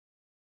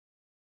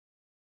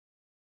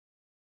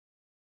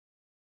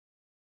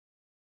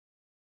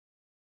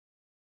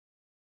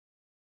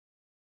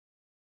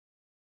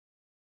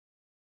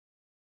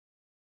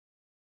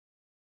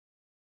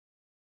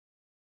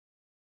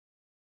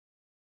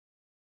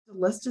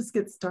Let's just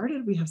get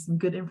started. We have some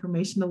good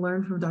information to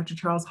learn from Dr.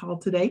 Charles Hall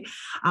today.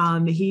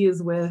 He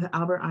is with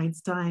Albert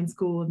Einstein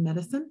School of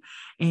Medicine,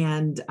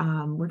 and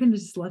we're going to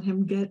just let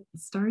him get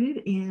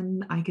started,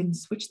 and I can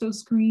switch those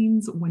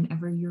screens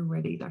whenever you're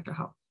ready, Dr.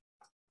 Hall.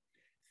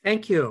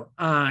 Thank you.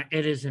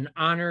 It is an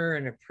honor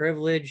and a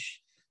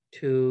privilege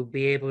to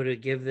be able to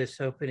give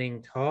this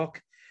opening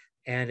talk,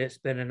 and it's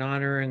been an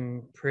honor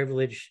and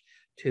privilege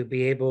to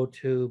be able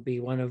to be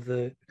one of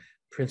the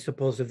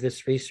principals of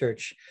this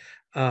research.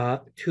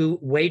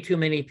 Way too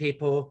many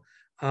people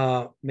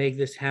make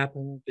this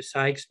happen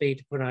besides me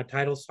to put on a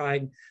title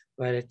slide,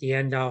 but at the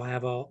end I'll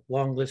have a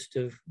long list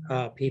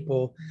of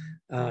people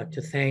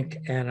to thank,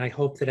 and I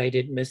hope that I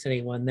didn't miss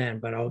anyone then,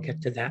 but I'll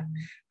get to that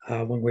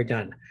when we're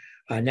done.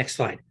 Next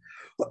slide.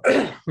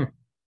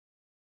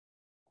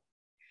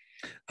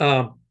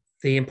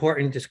 The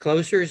important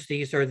disclosures,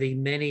 these are the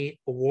many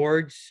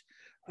awards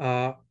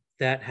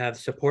that have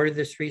supported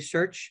this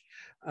research.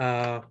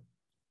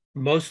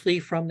 Mostly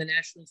from the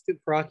National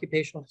Institute for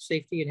Occupational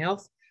Safety and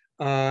Health,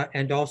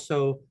 and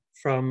also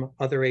from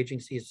other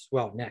agencies as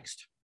well.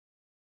 Next.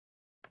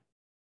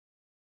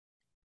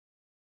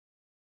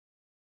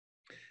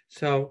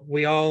 So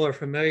we all are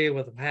familiar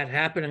with what had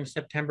happened on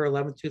September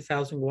 11,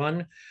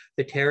 2001,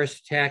 the terrorist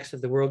attacks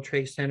of the World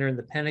Trade Center and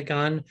the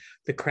Pentagon,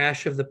 the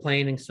crash of the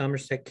plane in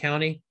Somerset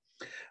County.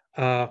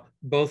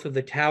 Both of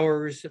the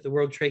towers at the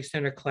World Trade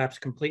Center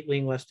collapsed completely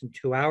in less than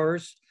 2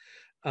 hours.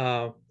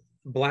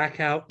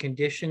 Blackout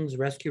conditions,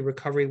 rescue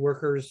recovery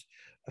workers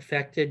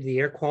affected. The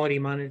air quality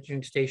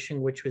monitoring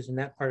station, which was in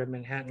that part of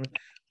Manhattan,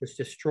 was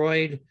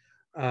destroyed.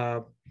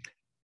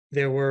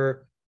 There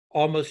were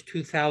almost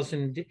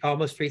 3,000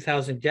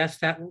 deaths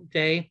that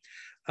day.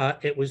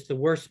 It was the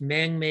worst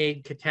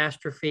man-made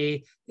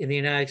catastrophe in the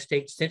United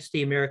States since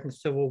the American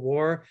Civil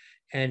War,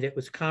 and it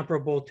was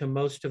comparable to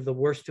most of the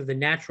worst of the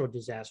natural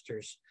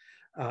disasters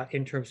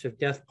in terms of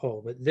death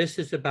toll. But this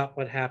is about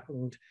what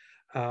happened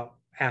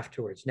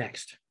afterwards.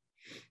 Next.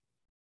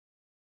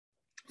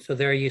 So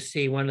there you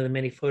see one of the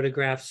many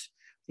photographs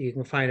that you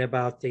can find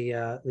about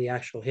the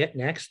actual hit.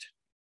 Next.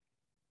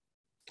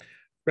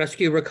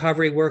 Rescue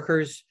recovery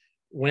workers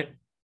went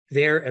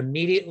there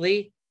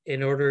immediately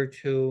in order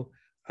to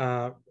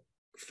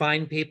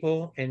find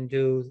people and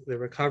do the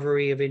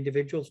recovery of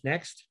individuals.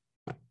 Next.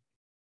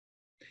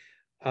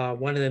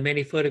 One of the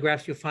many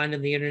photographs you'll find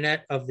on the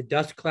internet of the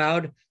dust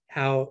cloud,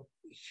 how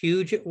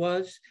huge it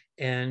was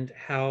and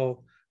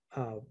how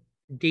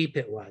deep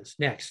it was.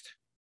 Next.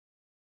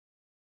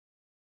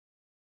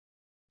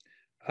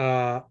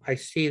 I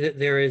see that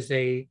there is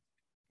a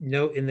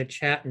note in the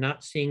chat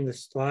not seeing the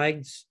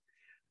slides.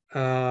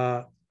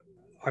 Are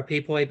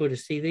people able to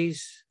see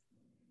these?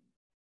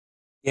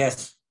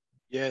 Yes.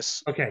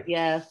 Yes. Okay.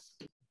 Yes.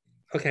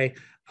 Okay.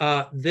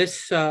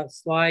 This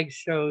slide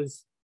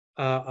shows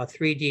a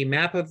 3D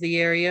map of the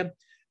area.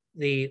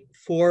 The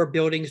 4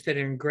 buildings that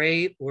are in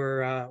gray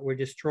were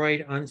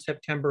destroyed on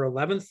September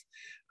 11th.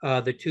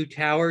 The 2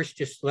 towers,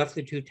 just left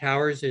the 2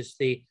 towers is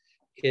the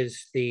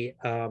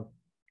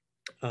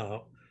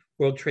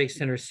World Trade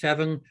Center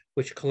 7,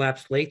 which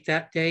collapsed late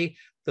that day.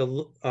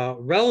 The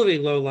relatively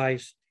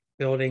low-rise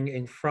building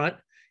in front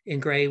in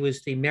gray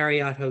was the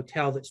Marriott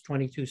Hotel that's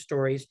 22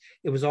 stories.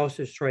 It was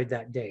also destroyed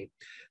that day.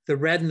 The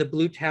red and the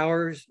blue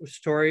towers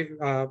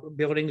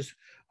buildings,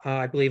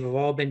 I believe, have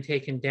all been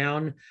taken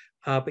down,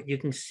 but you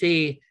can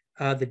see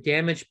the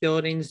damaged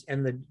buildings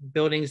and the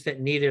buildings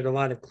that needed a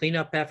lot of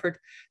cleanup effort.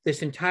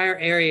 This entire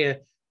area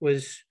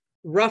was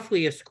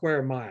roughly a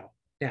square mile.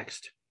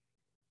 Next.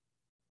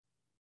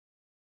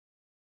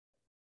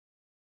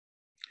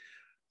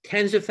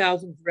 Tens of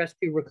thousands of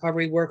rescue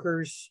recovery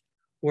workers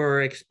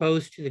were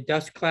exposed to the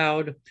dust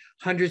cloud,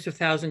 hundreds of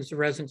thousands of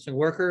residents and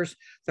workers.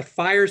 The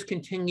fires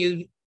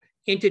continued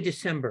into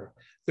December.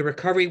 The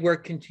recovery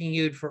work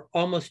continued for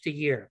almost a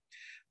year.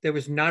 There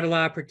was not a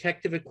lot of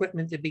protective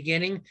equipment at the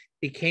beginning,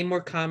 became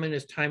more common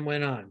as time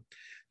went on.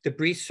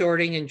 Debris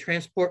sorting and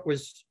transport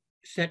was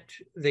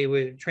they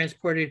were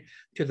transported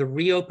to the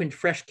reopened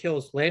Fresh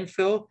Kills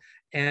landfill,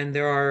 and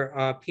there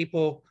are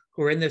people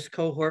who are in this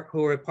cohort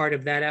who are a part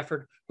of that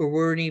effort who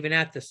weren't even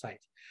at the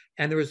site.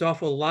 And there was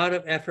also a lot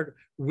of effort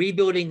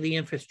rebuilding the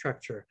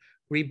infrastructure,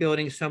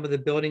 rebuilding some of the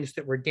buildings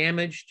that were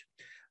damaged,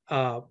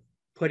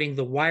 putting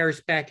the wires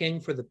back in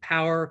for the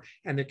power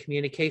and the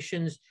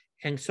communications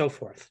and so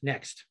forth.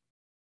 Next.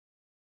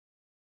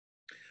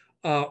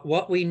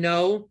 What we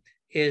know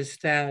is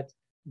that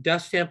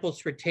dust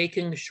samples were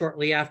taken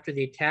shortly after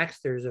the attacks.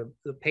 There's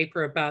a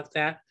paper about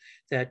that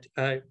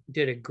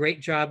did a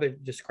great job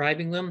at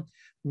describing them.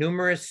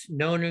 Numerous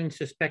known and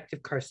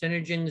suspected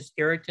carcinogens,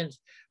 irritants,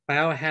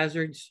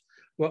 biohazards.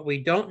 What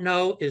we don't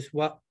know is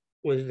what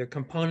was the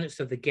components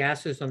of the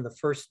gases on the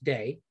first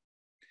day.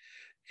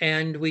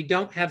 And we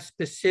don't have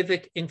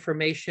specific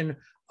information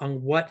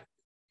on what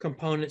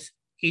components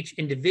each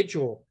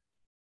individual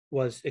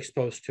was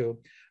exposed to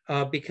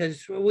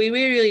because we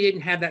really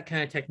didn't have that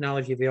kind of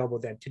technology available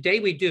then.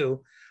 Today we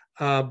do,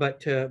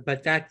 but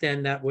back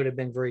then that would have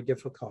been very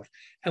difficult.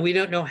 And we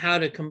don't know how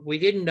to, we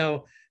didn't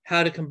know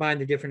how to combine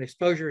the different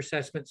exposure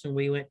assessments, and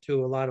we went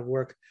to a lot of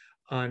work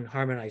on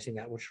harmonizing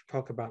that, which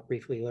we'll talk about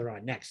briefly later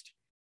on. Next.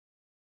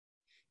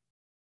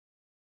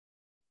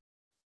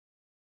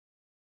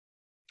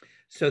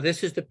 So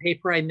this is the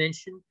paper I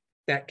mentioned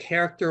that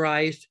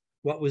characterized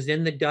what was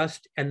in the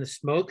dust and the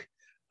smoke.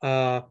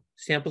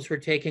 Samples were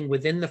taken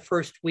within the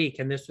first week,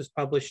 and this was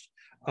published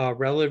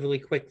relatively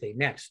quickly.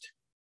 Next.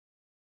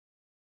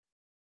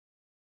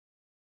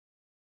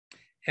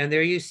 And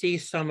there you see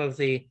some of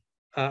the,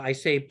 I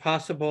say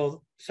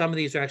possible, some of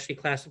these are actually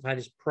classified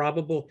as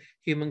probable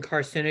human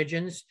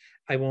carcinogens.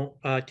 I won't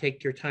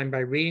take your time by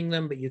reading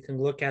them, but you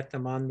can look at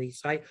them on the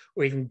site,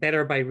 or even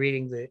better by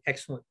reading the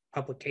excellent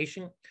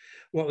publication.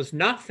 What was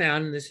not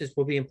found, and this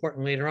will be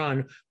important later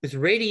on, was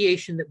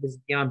radiation that was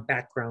beyond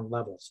background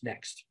levels.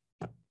 Next.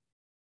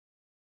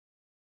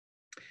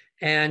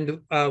 And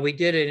we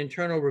did an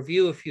internal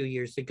review a few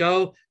years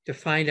ago to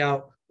find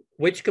out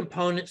which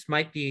components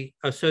might be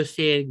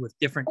associated with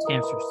different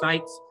cancer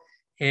sites.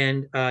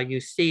 And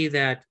you see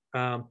that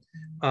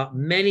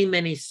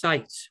many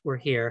sites were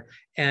here,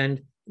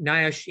 and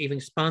NIOSH even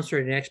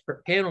sponsored an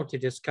expert panel to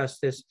discuss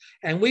this.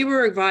 And we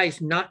were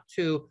advised not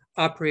to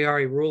a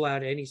priori rule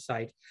out any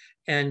site.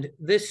 And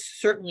this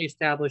certainly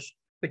established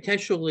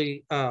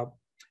potentially a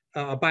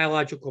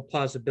biological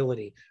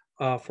plausibility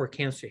for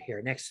cancer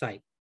here. Next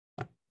slide.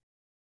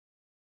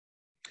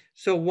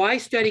 So why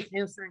study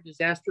cancer and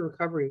disaster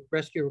recovery,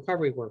 rescue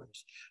recovery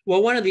workers?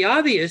 Well, one of the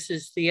obvious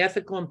is the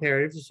ethical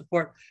imperative to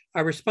support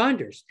our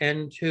responders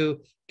and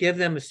to give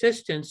them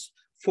assistance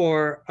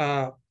for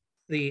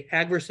the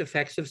adverse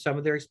effects of some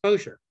of their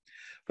exposure.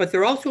 But there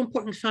are also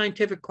important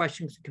scientific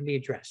questions that can be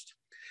addressed.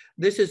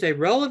 This is a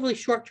relatively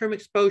short-term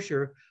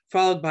exposure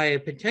followed by a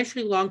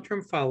potentially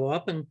long-term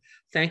follow-up. And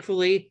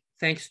thankfully,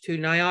 thanks to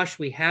NIOSH,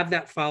 we have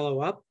that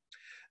follow-up.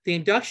 The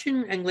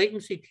induction and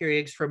latency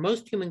periods for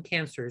most human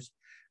cancers,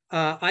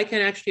 I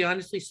can actually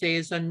honestly say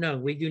is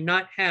unknown. We do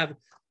not have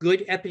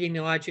good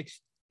epidemiologic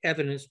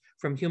evidence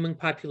from human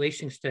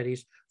population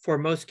studies for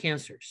most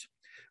cancers.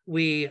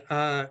 We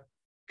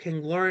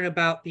can learn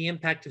about the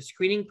impact of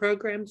screening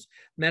programs,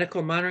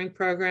 medical monitoring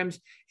programs,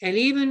 and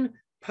even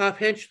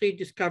potentially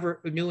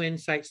discover new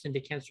insights into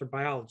cancer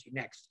biology.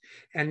 Next.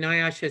 And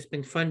NIOSH has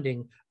been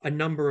funding a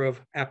number of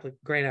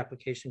grant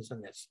applications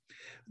on this.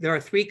 There are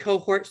 3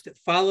 cohorts that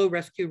follow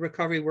rescue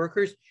recovery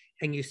workers,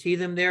 and you see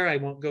them there. I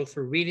won't go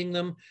through reading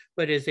them,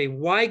 but it's a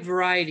wide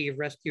variety of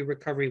rescue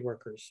recovery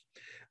workers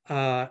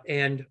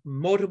and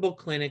multiple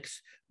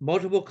clinics,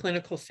 multiple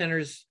clinical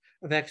centers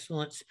of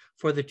excellence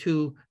for the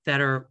 2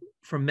 that are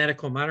from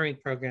medical monitoring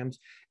programs.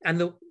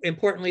 And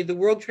importantly, the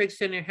World Trade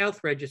Center Health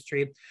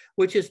Registry,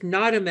 which is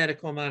not a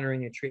medical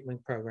monitoring and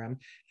treatment program,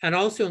 and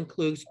also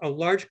includes a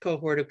large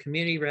cohort of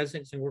community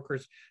residents and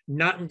workers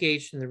not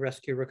engaged in the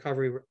rescue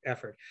recovery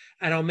effort.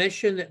 And I'll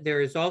mention that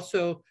there is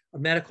also a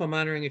medical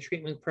monitoring and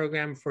treatment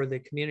program for the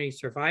community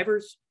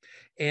survivors,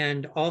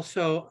 and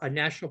also a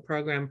national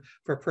program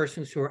for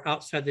persons who are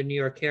outside the New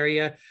York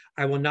area.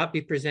 I will not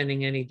be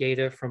presenting any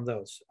data from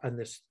those on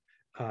this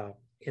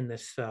in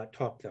this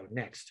talk, though.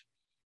 Next.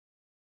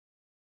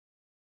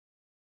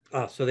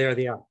 So there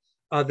they are.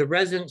 The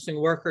residents and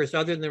workers,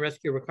 other than the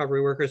rescue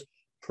recovery workers,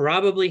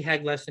 probably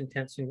had less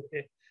intense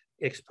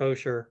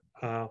exposure,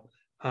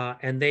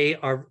 and they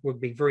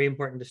would be very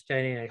important to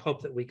study. And I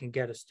hope that we can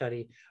get a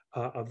study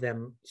of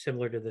them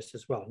similar to this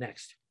as well.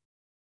 Next.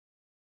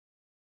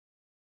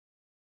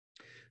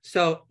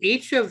 So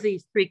each of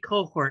these 3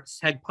 cohorts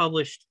had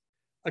published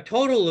a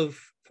total of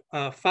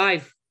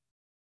 5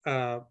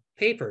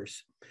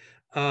 papers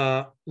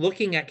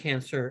looking at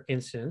cancer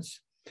incidence.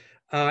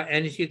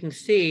 And as you can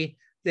see,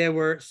 there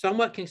were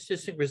somewhat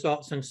consistent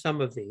results on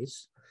some of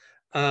these,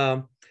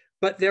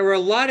 but there were a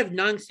lot of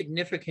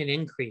non-significant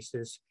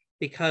increases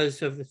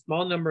because of the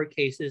small number of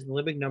cases and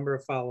limited number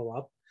of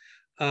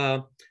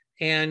follow-up.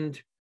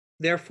 And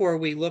therefore,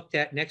 we looked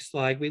at, next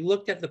slide, we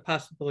looked at the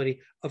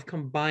possibility of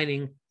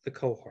combining the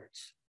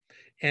cohorts.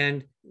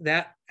 And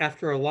that,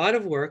 after a lot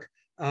of work,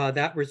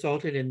 that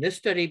resulted in this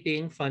study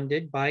being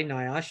funded by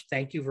NIOSH.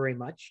 Thank you very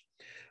much.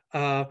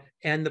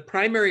 And the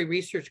primary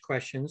research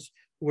questions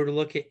were to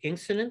look at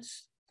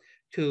incidence,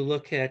 to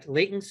look at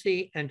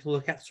latency, and to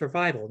look at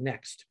survival.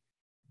 Next.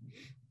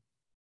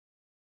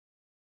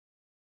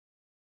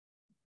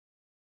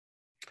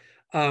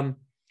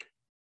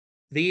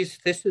 This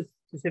is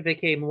specific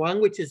aim 1,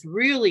 which is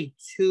really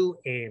 2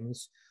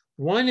 aims.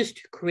 One is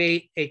to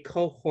create a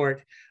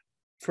cohort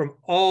from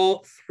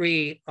all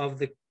 3 of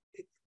the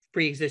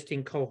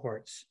pre-existing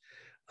cohorts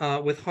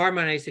with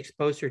harmonized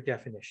exposure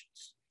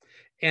definitions.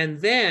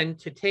 And then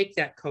to take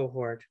that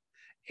cohort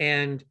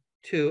and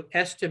to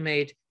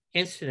estimate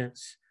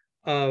incidence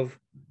of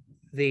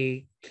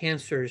the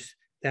cancers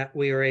that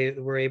we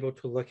were able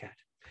to look at.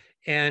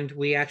 And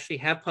we actually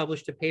have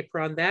published a paper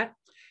on that,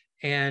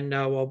 and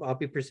I'll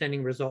be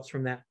presenting results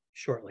from that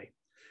shortly.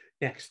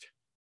 Next.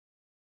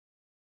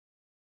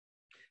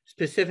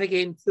 Specific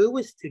aim 2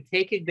 was to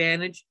take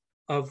advantage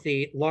of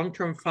the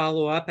long-term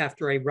follow-up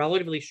after a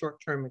relatively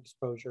short-term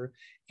exposure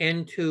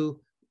and to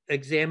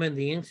examine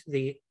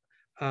the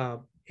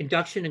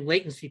induction and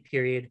latency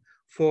period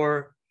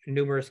for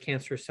numerous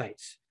cancer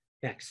sites.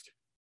 Next.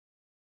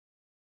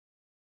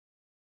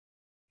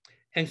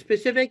 And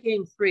specific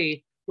aim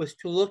 3 was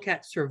to look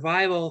at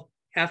survival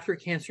after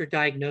cancer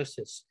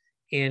diagnosis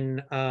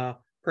in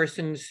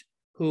persons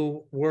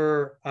who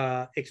were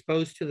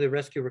exposed to the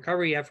rescue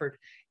recovery effort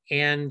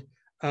and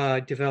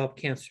developed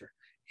cancer.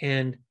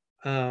 And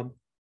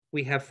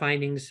we have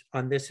findings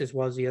on this as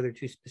well as the other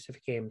 2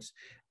 specific aims.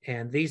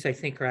 And these, I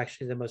think, are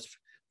actually the most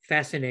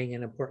fascinating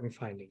and important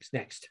findings.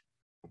 Next.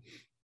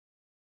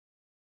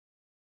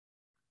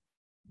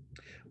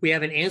 We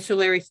have an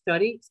ancillary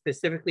study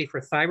specifically for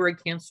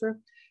thyroid cancer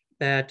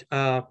that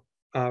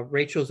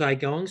Rachel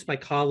Zygones, my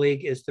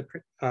colleague, is the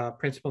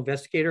principal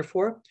investigator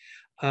for.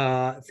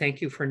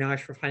 Thank you,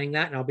 Farnash, for finding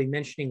that. And I'll be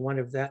mentioning one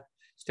of that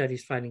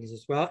study's findings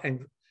as well.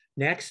 And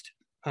next,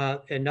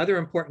 another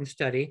important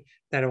study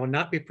that I will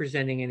not be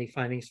presenting any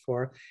findings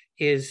for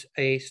is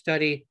a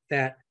study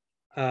that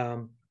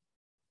that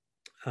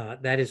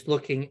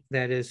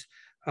is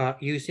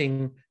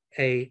using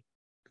a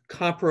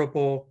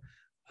comparable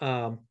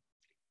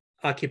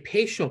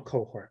occupational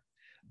cohort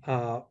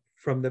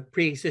from the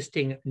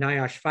pre-existing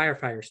NIOSH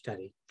firefighter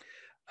study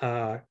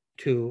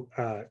to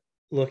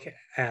look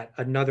at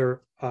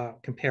another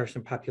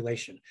comparison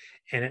population.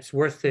 And it's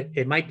worth it.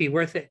 It might be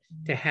worth it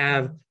to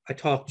have a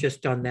talk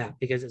just on that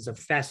because it's a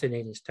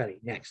fascinating study.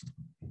 Next.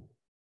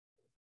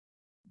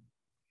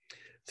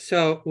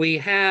 So we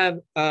have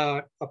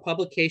a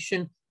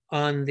publication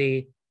on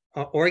the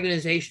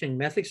organization and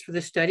methods for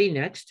the study.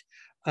 Next.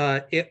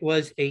 It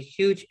was a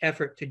huge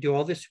effort to do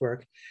all this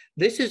work.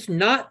 This is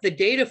not the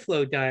data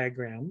flow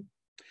diagram.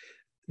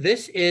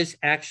 This is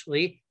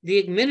actually the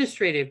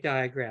administrative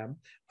diagram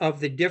of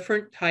the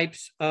different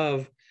types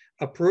of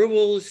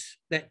approvals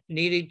that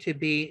needed to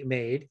be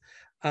made.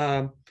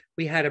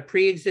 We had a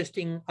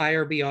pre-existing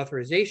IRB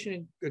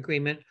authorization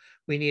agreement.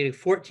 We needed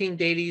 14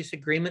 data use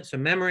agreements, a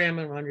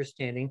memorandum of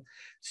understanding,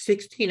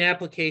 16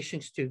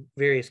 applications to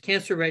various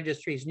cancer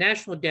registries,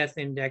 National Death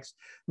Index,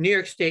 New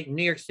York State and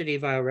New York City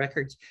Vital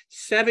Records,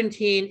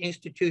 17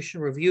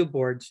 institution review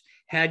boards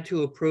had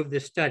to approve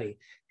this study.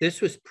 This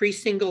was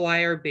pre-single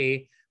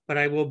IRB, but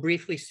I will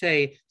briefly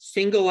say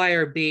single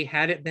IRB,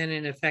 had it been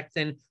in effect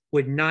then,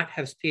 would not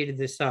have speeded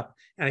this up.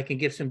 And I can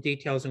give some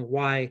details on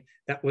why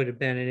that would have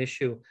been an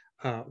issue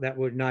that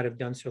would not have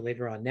done so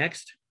later on.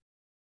 Next.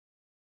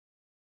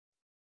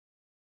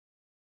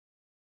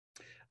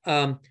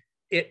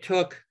 It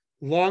took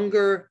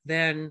longer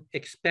than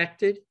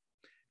expected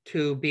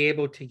to be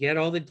able to get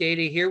all the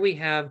data. Here we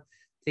have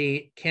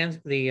the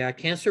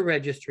cancer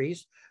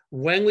registries.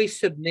 When we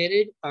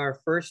submitted our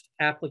first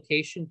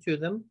application to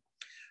them,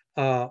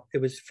 it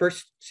was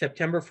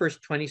September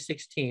 1st,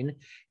 2016,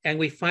 and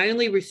we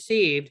finally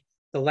received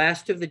the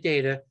last of the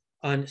data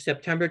on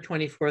September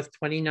 24th,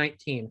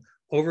 2019,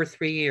 over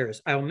 3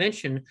 years. I'll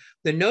mention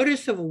the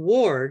notice of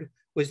award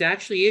was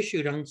actually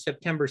issued on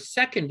September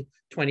 2nd,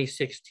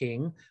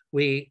 2016.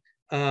 We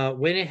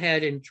went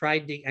ahead and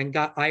and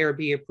got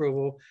IRB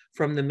approval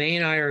from the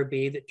main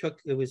IRB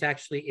that was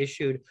actually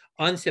issued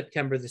on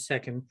September the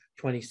 2nd,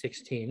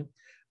 2016.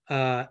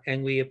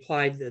 And we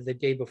applied the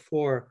day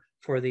before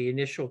for the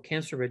initial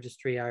cancer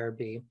registry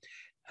IRB.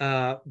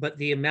 But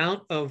the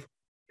amount of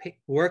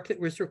work that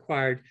was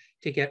required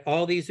to get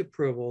all these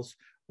approvals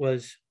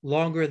was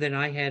longer than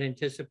I had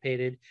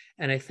anticipated.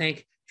 And I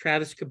thank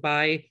Travis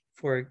Kabai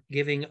for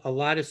giving a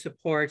lot of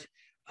support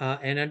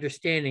and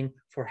understanding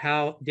for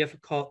how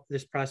difficult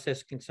this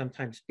process can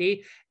sometimes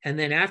be. And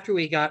then after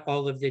we got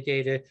all of the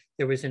data,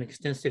 there was an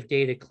extensive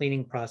data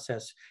cleaning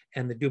process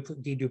and the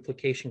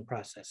deduplication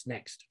process.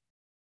 Next.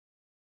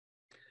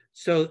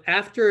 So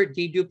after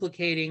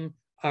deduplicating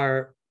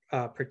our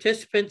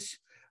participants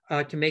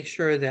to make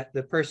sure that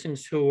the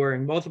persons who are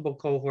in multiple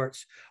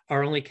cohorts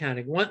are only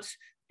counted once,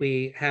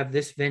 we have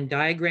this Venn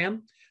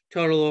diagram,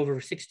 total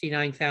over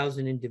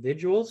 69,000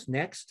 individuals.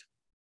 Next.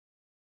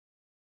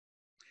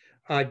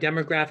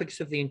 Demographics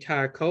of the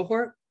entire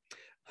cohort.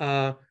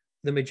 The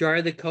majority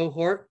of the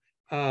cohort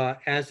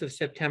as of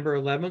September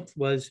 11th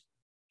was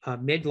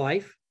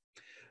midlife,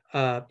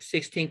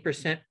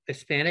 16%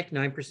 Hispanic,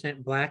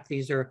 9% Black.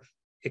 These are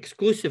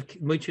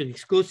mutually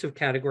exclusive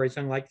categories,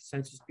 unlike the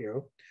Census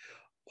Bureau.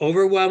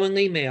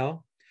 Overwhelmingly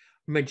male,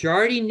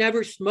 majority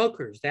never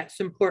smokers. That's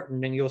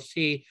important, and you'll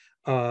see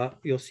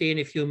in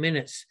a few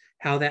minutes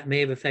how that may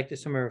have affected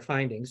some of our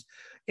findings.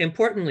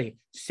 Importantly,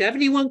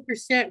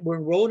 71% were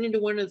enrolled into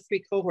one of the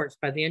 3 cohorts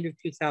by the end of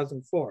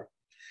 2004.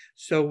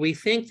 So we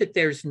think that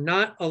there's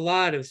not a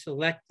lot of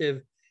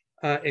selective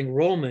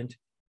enrollment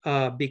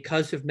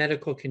because of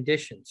medical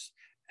conditions.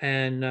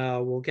 And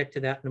we'll get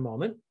to that in a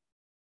moment.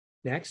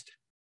 Next.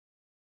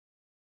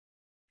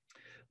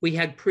 We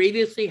had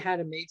previously had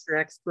a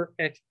major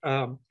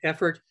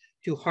effort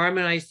to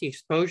harmonize the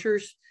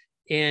exposures.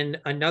 In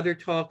another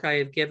talk I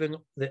have given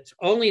that's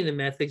only the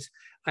methods,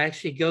 I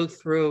actually go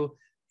through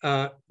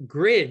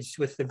grids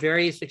with the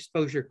various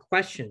exposure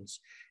questions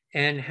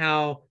and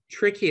how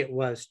tricky it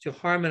was to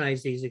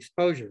harmonize these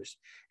exposures.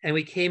 And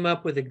we came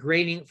up with a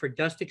gradient for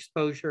dust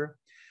exposure,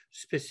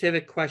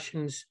 specific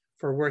questions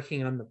for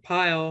working on the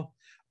pile.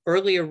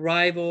 Early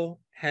arrival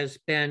has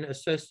been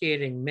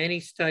associated in many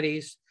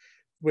studies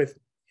with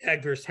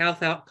adverse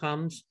health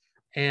outcomes,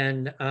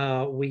 and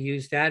we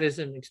use that as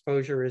an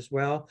exposure as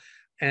well.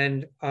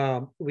 And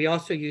we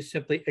also use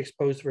simply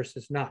exposed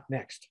versus not.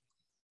 Next.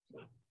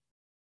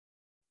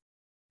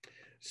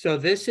 So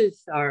this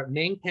is our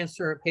main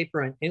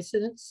paper on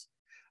incidence.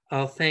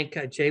 I'll thank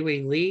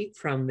Jae-Wei Lee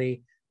from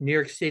the New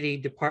York City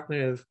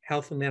Department of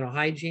Health and Mental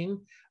Hygiene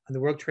and the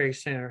World Trade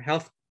Center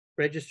Health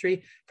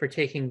Registry for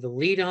taking the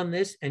lead on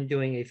this and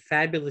doing a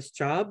fabulous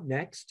job.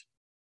 Next.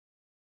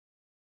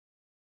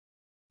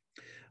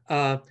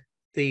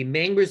 The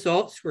main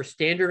results were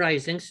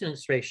standardized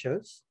incidence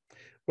ratios,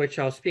 which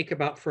I'll speak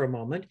about for a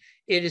moment.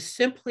 It is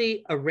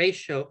simply a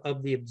ratio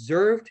of the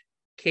observed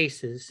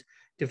cases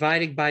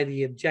divided by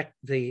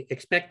the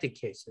expected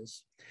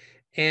cases.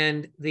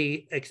 And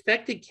the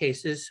expected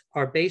cases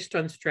are based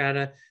on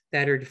strata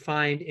that are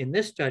defined in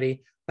this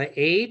study by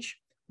age,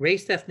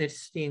 race,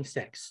 ethnicity, and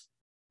sex.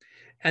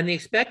 And the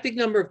expected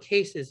number of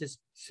cases is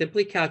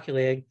simply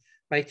calculated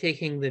by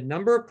taking the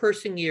number of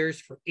person years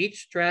for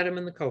each stratum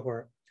in the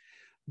cohort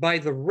by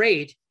the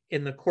rate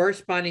in the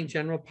corresponding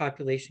general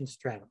population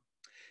stratum.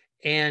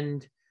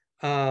 And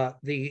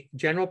the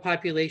general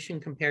population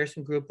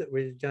comparison group that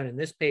was done in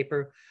this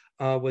paper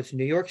was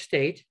New York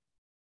State.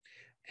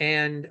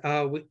 And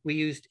we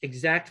used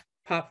exact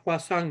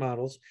Poisson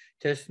models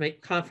to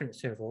estimate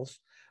confidence intervals.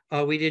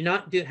 We did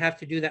not have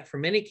to do that for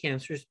many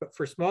cancers, but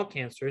for small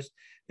cancers,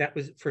 that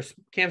was for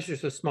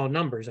cancers with small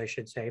numbers, I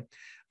should say,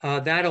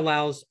 that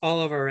allows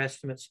all of our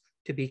estimates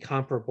to be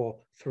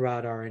comparable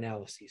throughout our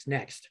analyses.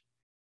 Next.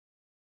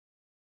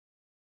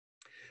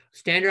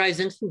 Standardized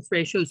incidence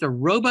ratios are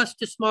robust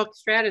to small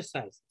strata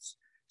sizes.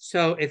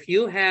 So if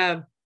you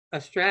have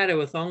a strata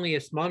with only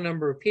a small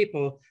number of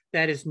people,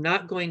 that is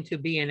not going to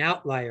be an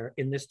outlier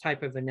in this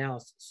type of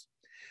analysis.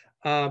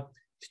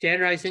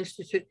 Standardized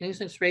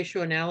incidence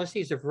ratio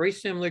analyses are very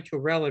similar to a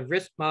relative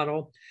risk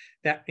model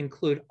that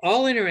include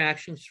all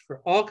interactions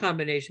for all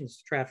combinations of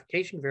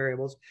stratification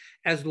variables,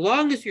 as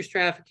long as your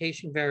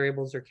stratification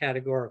variables are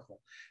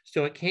categorical.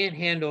 So it can't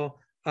handle,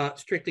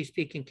 strictly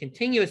speaking,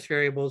 continuous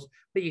variables,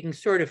 but you can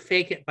sort of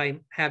fake it by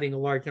having a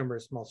large number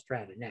of small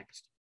strata.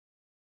 Next.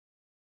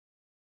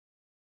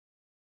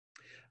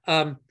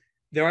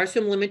 There are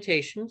some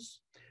limitations.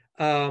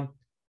 They are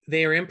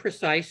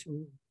imprecise.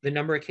 The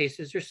number of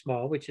cases are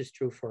small, which is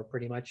true for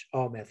pretty much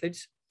all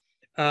methods.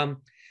 It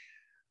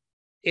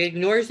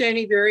ignores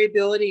any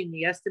variability in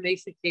the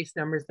estimation of case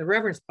numbers in the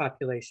reference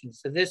population.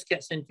 So this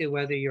gets into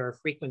whether you're a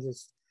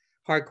frequentist,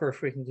 hardcore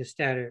frequentist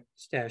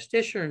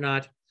statistician or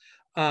not.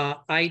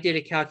 I did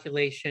a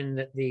calculation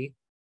that the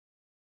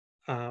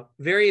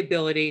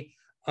variability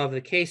of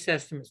the case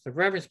estimates, the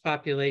reference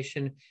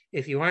population,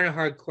 if you aren't a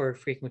hardcore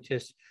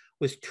frequentist,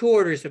 was 2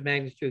 orders of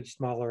magnitude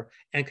smaller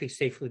and could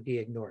safely be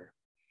ignored.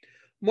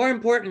 More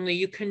importantly,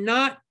 you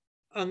cannot,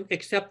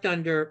 except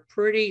under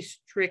pretty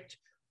strict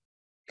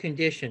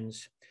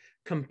conditions,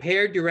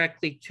 compare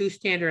directly 2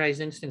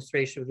 standardized incidence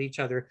ratios with each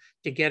other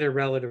to get a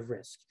relative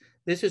risk.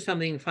 This is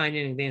something you find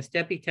in advanced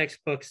epi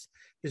textbooks.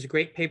 There's a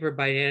great paper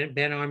by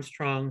Ben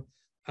Armstrong,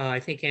 I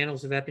think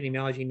Annals of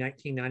Epidemiology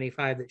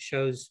 1995, that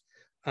shows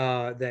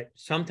that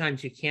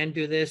sometimes you can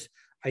do this.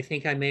 I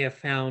think I may have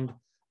found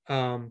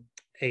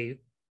a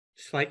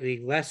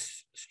slightly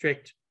less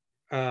strict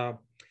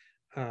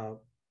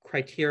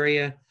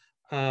criteria,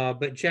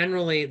 but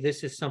generally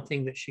this is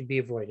something that should be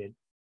avoided.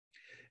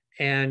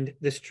 And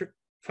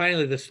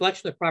finally, the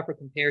selection of the proper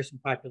comparison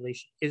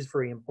population is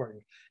very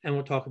important, and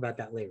we'll talk about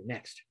that later.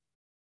 Next.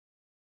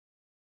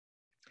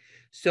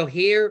 So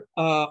here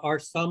are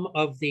some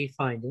of the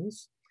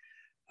findings.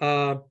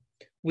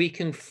 We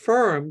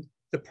confirmed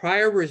the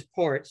prior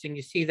reports, and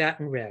you see that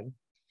in red,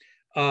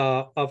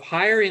 of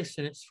higher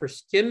incidence for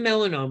skin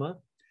melanoma,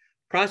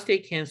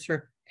 prostate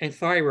cancer, and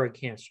thyroid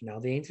cancer. Now,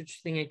 the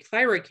interesting thing in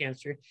thyroid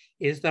cancer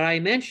is that I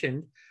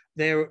mentioned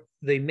the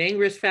main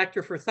risk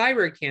factor for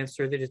thyroid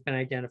cancer that has been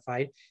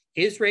identified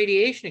is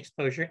radiation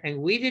exposure, and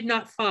we did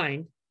not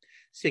find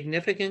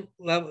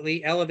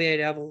significantly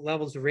elevated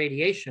levels of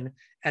radiation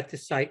at the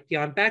site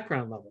beyond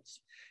background levels.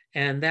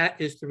 And that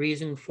is the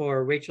reason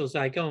for Rachel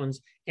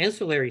Zygone's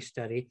ancillary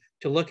study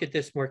to look at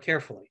this more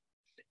carefully.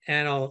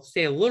 And I'll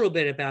say a little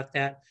bit about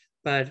that,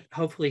 but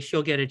hopefully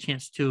she'll get a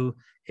chance to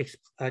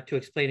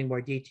explain in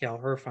more detail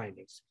her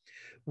findings.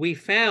 We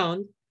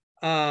found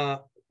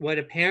what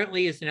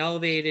apparently is an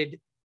elevated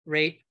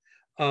rate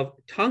of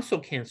tonsil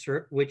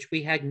cancer, which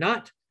we had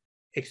not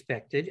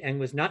expected and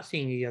was not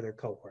seen in the other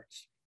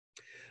cohorts.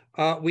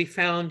 We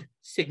found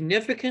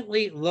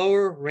significantly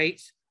lower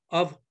rates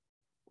of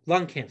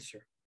lung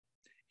cancer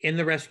in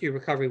the rescue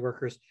recovery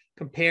workers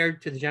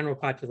compared to the general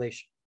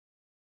population.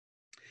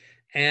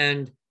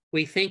 And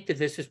we think that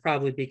this is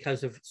probably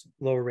because of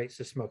lower rates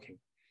of smoking.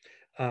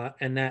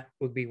 And that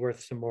would be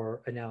worth some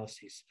more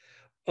analyses.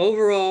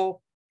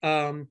 Overall,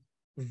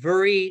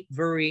 very,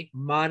 very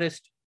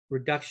modest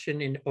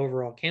reduction in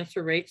overall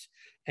cancer rates.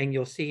 And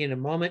you'll see in a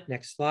moment,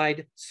 next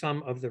slide,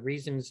 some of the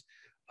reasons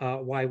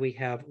why we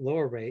have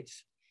lower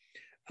rates.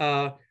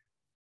 For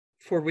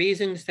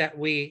reasons that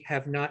we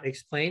have not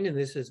explained, and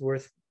this is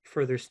worth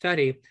further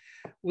study,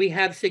 we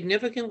have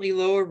significantly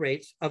lower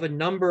rates of a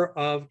number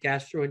of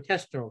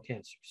gastrointestinal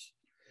cancers.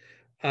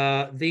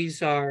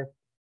 These are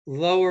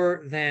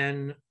lower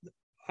than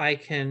I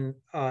can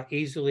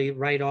easily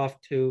write off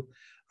to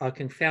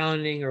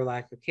confounding or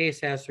lack of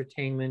case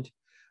ascertainment.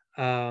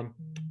 And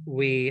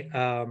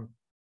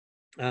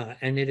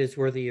it is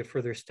worthy of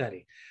further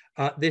study.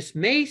 This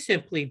may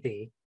simply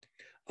be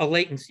a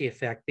latency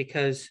effect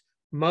because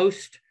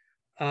most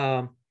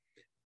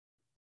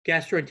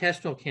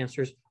gastrointestinal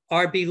cancers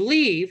are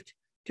believed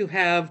to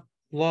have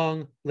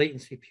long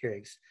latency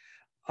periods.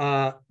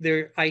 I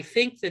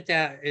think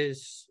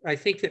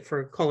that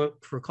for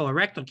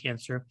colorectal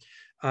cancer,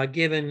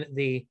 given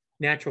the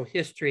natural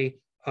history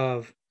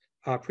of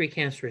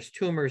precancerous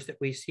tumors that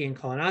we see in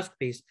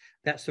colonoscopies,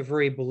 that's a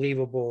very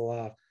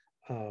believable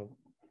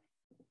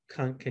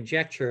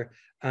conjecture.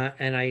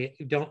 And I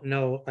don't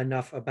know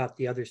enough about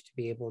the others to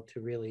be able to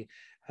really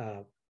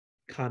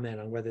comment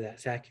on whether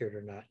that's accurate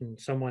or not. And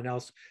someone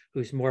else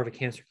who's more of a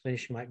cancer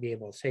clinician might be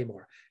able to say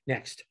more.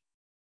 Next.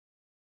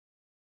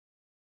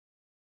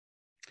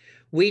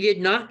 We did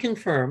not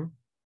confirm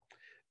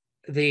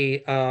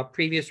the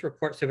previous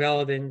reports of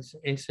elevated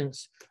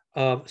incidence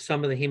of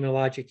some of the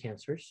hematologic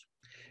cancers.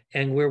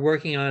 And we're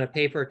working on a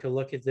paper to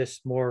look at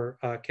this more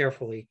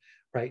carefully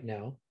right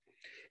now.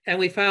 And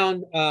we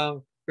found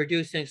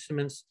reduced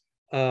incidence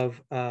of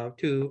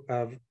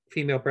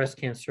female breast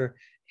cancer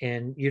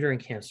and uterine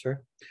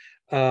cancer.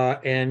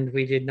 And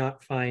we did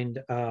not find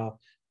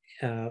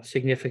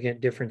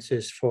significant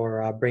differences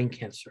for brain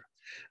cancer.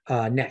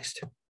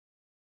 Next.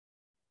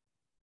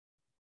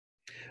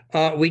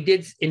 We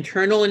did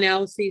internal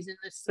analyses in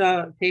this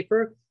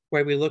paper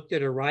where we looked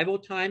at arrival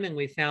time, and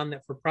we found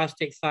that for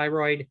prostate,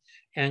 thyroid,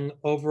 and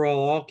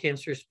overall all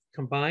cancers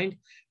combined,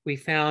 we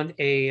found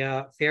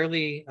a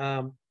fairly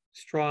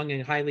strong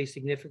and highly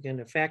significant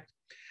effect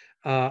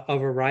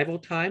of arrival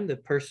time. The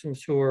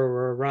persons who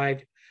were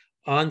arrived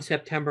on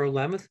September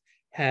 11th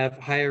have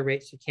higher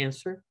rates of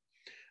cancer.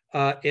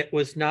 It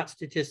was not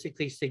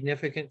statistically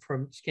significant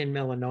for skin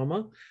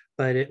melanoma,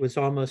 but it was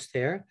almost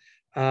there.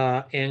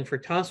 And for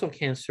tonsil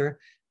cancer,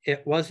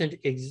 it was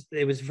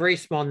very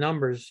small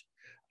numbers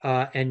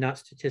and not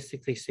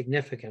statistically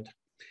significant.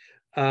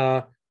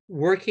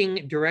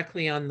 Working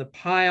directly on the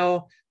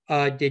pile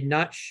did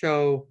not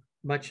show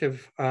much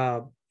of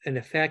an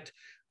effect,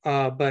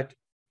 but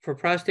for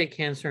prostate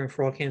cancer and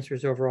for all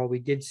cancers overall, we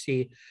did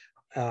see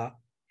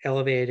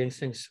elevated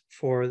incidence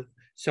for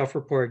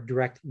self-reported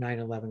direct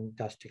 9/11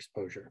 dust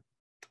exposure.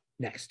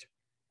 Next.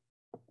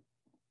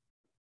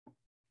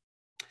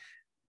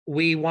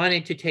 We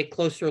wanted to take a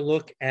closer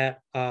look at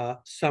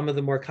some of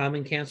the more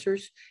common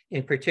cancers,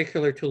 in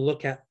particular to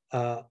look at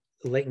the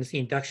latency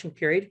induction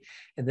period.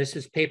 And this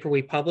is a paper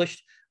we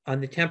published on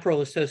the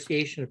temporal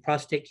association of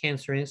prostate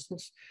cancer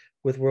incidence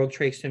with World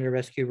Trade Center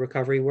rescue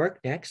recovery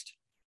work. Next.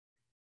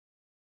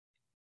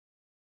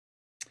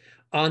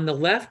 On the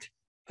left,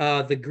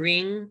 the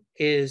green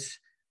is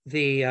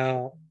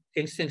the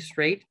incidence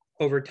rate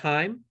over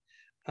time,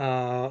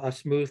 a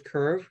smooth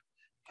curve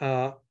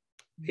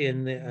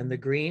in the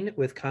green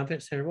with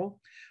confidence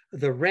interval.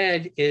 The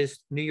red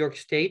is New York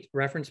State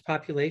reference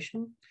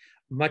population,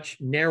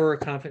 much narrower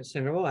confidence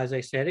interval. As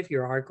I said, if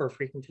you're a hardcore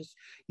frequentist,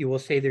 you will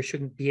say there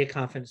shouldn't be a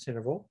confidence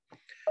interval.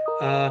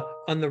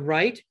 On the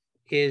right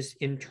is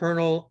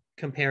internal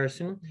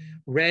comparison.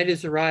 Red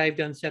is arrived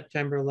on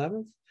September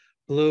 11th.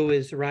 Blue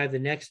is arrived the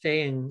next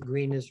day, and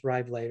green is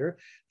arrived later.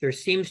 There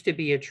seems to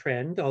be a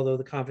trend, although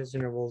the confidence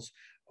intervals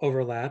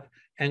overlap,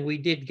 and we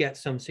did get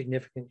some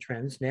significant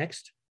trends.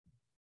 Next.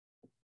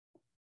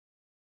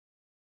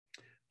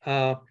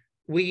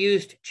 We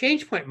used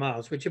change point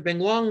models, which have been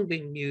long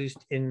been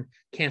used in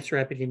cancer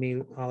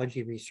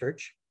epidemiology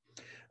research.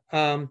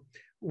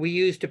 We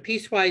used a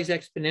piecewise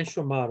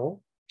exponential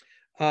model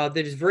that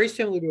is very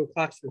similar to a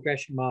Cox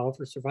regression model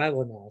for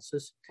survival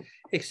analysis,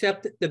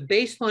 except that the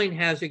baseline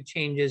hazard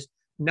changes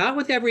not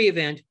with every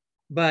event,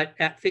 but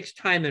at fixed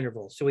time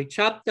intervals. So we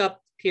chopped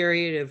up the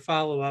period of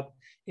follow-up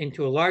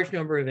into a large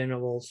number of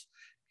intervals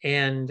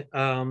and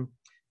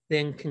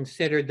then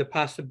considered the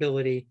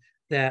possibility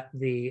that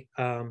the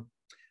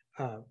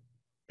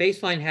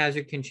baseline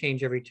hazard can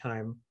change every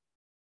time.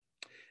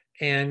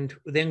 And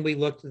then we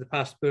looked at the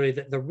possibility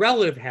that the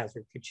relative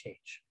hazard could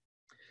change.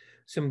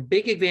 Some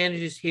big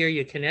advantages here.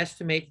 You can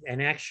estimate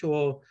an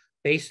actual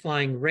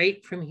baseline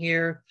rate from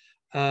here.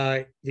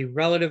 The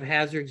relative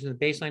hazards and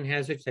the baseline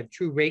hazards have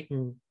true rate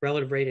and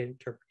relative rate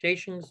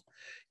interpretations.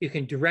 You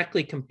can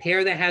directly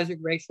compare the hazard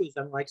ratios,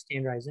 unlike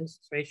standardized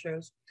incidence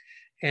ratios.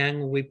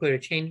 And we put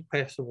a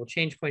possible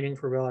change point in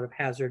for relative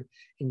hazard,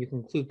 and you can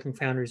include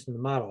confounders in the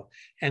model.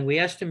 And we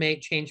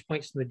estimate change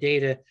points in the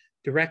data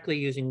directly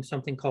using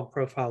something called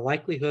profile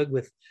likelihood,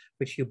 with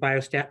which you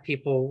biostat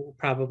people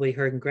probably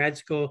heard in grad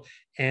school.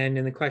 And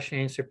in the question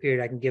and answer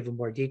period, I can give them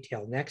more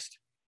detail. Next.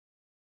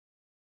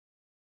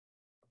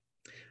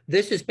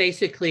 This is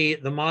basically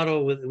the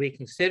model that we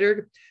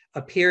considered,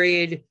 a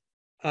period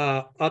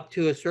up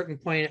to a certain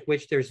point at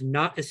which there's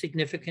not a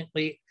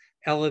significantly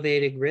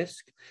elevated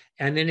risk,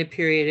 and then a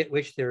period at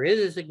which there is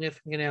a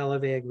significant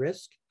elevated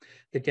risk.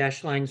 The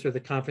dashed lines are the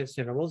confidence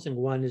intervals, and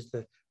 1 is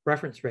the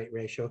reference rate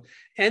ratio.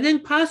 And then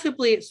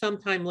possibly at some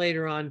time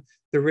later on,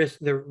 the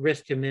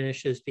risk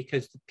diminishes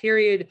because the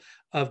period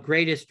of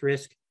greatest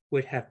risk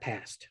would have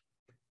passed.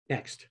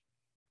 Next.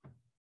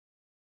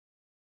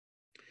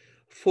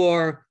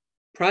 For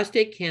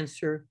prostate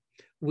cancer,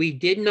 we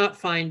did not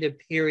find a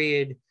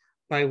period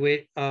by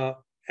which,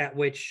 at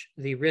which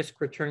the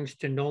risk returns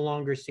to no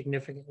longer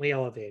significantly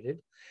elevated.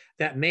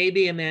 That may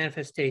be a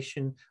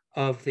manifestation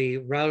of the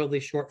relatively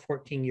short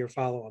 14-year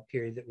follow-up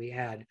period that we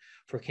had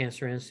for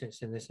cancer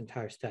incidence in this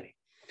entire study.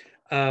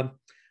 But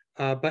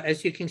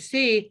as you can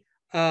see,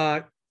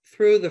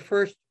 through the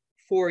first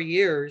 4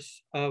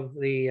 years of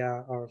the,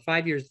 or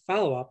 5 years of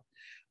follow-up,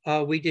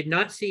 we did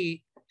not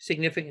see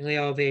significantly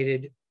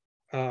elevated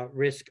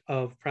risk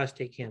of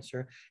prostate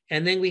cancer.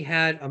 And then we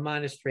had a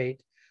modest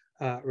rate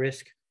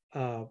risk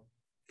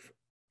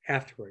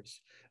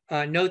afterwards.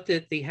 Note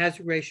that the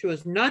hazard ratio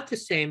is not the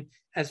same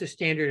as a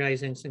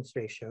standardized incidence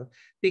ratio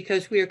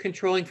because we are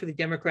controlling for the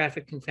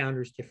demographic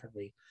confounders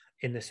differently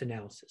in this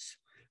analysis.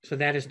 So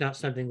that is not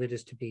something that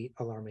is to be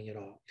alarming at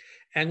all.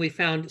 And we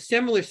found a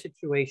similar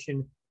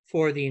situation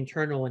for the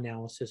internal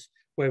analysis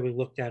where we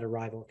looked at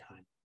arrival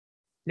time.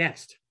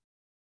 Next.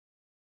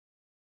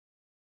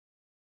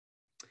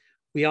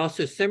 We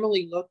also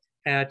similarly looked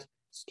at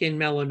skin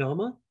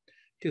melanoma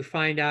to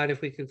find out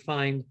if we could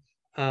find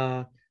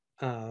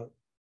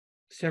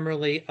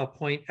similarly a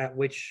point at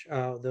which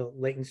the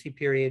latency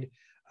period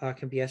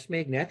can be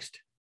estimated.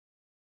 Next.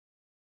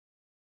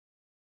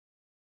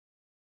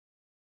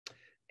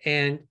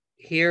 And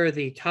here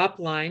the top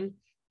line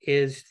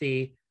is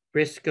the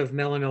risk of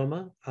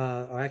melanoma,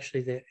 or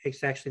actually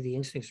it's actually the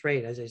incidence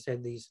rate. As I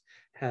said, these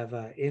have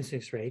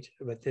incidence rate,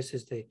 but this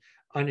is the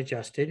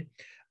unadjusted.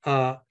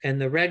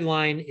 And the red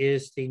line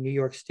is the New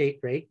York State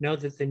rate. Note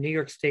that the New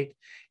York State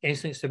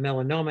incidence of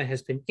melanoma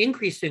has been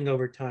increasing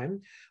over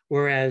time,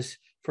 whereas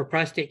for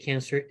prostate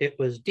cancer, it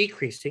was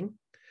decreasing.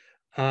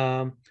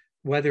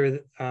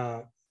 Whether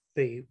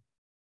the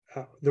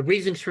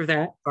reasons for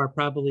that are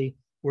probably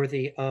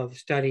worthy of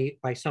study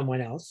by someone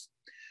else.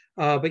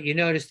 But you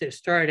notice that it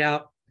started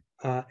out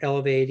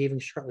elevated even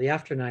shortly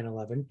after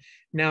 9/11.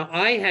 Now,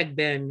 I had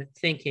been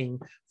thinking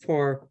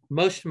for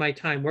most of my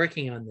time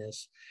working on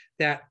this,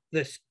 that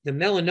the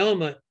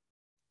melanoma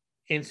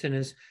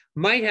incidence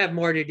might have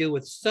more to do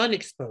with sun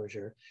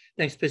exposure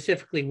than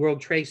specifically World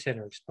Trade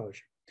Center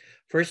exposure.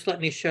 First, let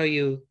me show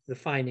you the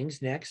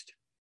findings. Next.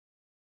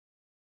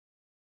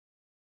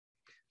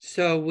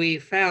 So we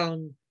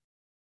found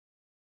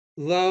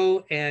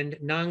low and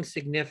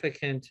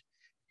non-significant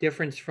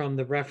difference from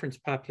the reference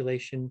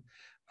population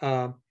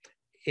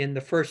in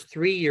the first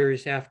 3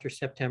 years after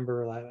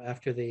September,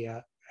 after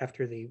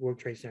the World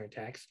Trade Center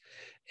attacks,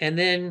 and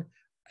then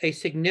a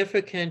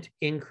significant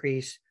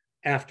increase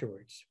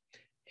afterwards.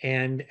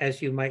 And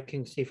as you might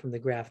can see from the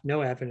graph,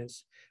 no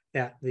evidence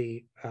that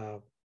the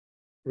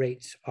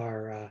rates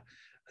are,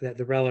 that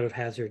the relative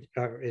hazard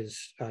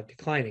is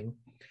declining.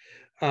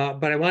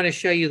 But I want to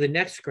show you the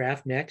next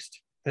graph,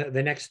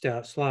 the next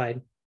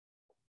slide.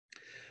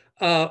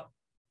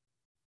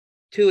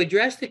 To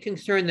address the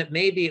concern that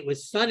maybe it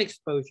was sun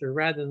exposure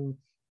rather than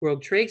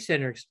World Trade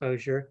Center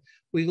exposure,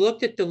 we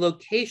looked at the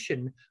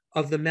location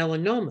of the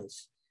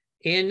melanomas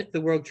in the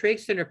World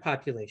Trade Center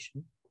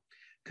population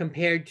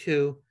compared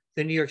to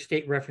the New York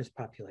State reference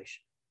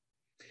population.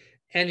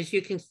 And as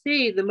you can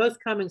see, the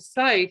most common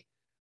site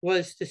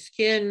was the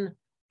skin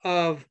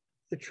of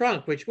the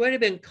trunk, which would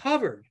have been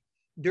covered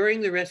during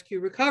the rescue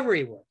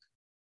recovery work.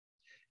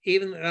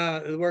 Even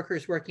the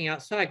workers working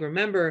outside.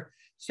 Remember,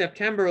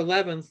 September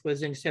 11th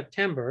was in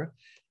September,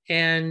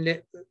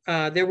 and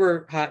there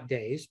were hot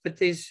days, but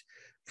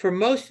for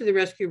most of the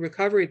rescue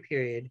recovery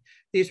period,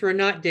 these were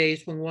not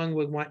days when one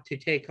would want to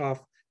take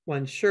off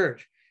one's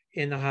shirt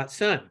in the hot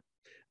sun.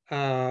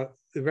 The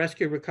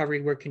rescue recovery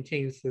work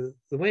continued through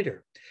the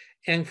winter.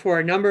 And for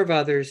a number of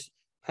others,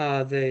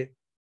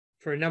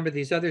 for a number of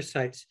these other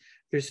sites,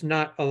 there's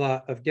not a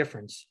lot of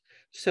difference.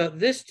 So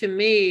this to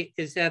me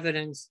is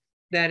evidence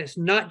that it's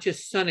not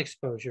just sun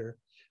exposure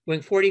when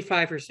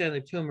 45% of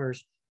the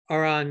tumors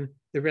are on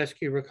the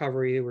rescue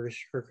recovery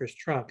workers'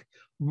 trunk,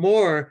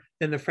 more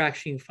than the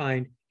fraction you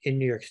find in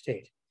New York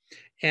State.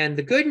 And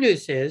the good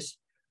news is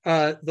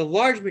the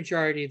large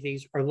majority of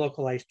these are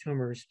localized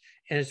tumors.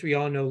 And as we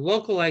all know,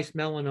 localized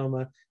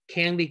melanoma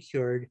can be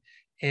cured,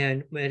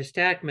 and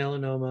metastatic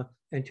melanoma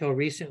until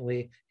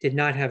recently did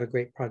not have a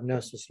great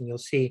prognosis. And you'll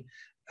see,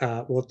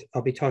 I'll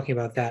be talking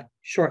about that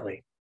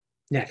shortly.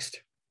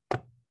 Next.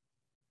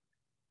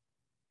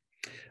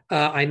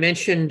 I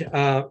mentioned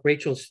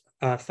Rachel's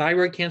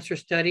thyroid cancer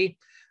study.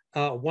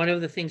 One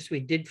of the things we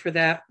did for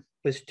that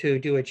was to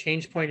do a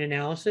change point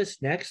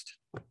analysis. Next.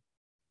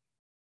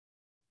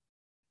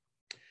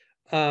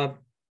 The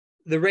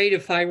rate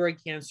of thyroid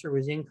cancer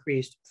was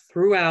increased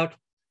throughout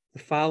the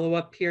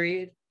follow-up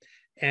period,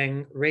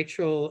 and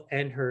Rachel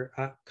and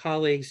her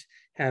colleagues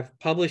have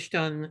published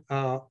on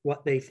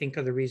what they think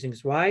are the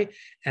reasons why.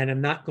 And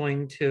I'm not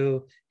going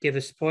to give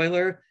a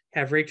spoiler,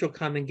 have Rachel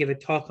come and give a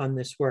talk on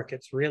this work.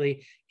 It's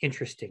really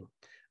interesting.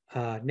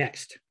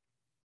 Next.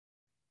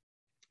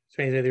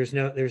 So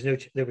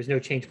there was no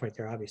change point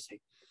there,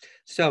 obviously.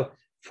 So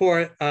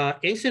for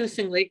incidence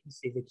and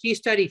latency, the key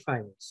study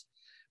findings,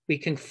 we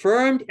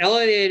confirmed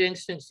elevated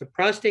incidence of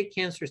prostate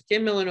cancer,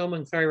 skin melanoma,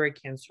 and thyroid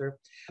cancer,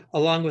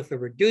 along with a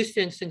reduced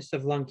incidence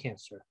of lung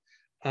cancer.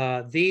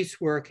 These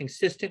were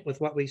consistent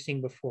with what we've seen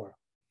before.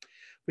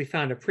 We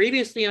found a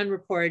previously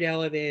unreported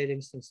elevated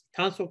incidence of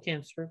tonsil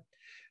cancer.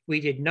 We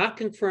did not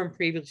confirm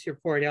previously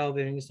reported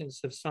elevated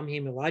incidence of some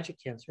hematologic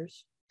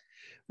cancers.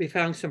 We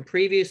found some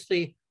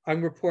previously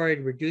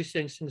unreported reduced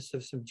incidence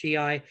of some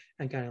GI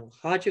and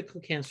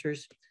gynecological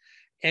cancers.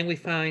 And we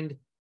find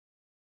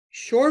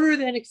shorter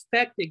than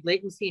expected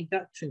latency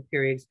induction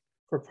periods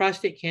for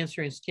prostate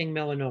cancer and skin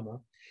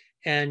melanoma.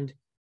 And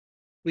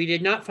we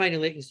did not find a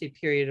latency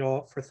period at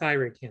all for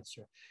thyroid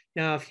cancer.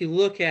 Now, if you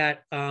look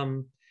at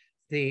some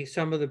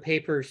of the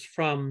papers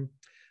from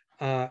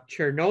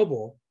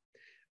Chernobyl,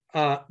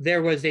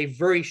 there was a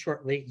very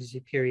short latency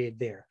period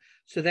there.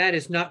 So that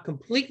is not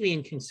completely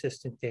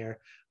inconsistent there,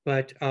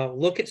 but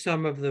look at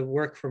some of the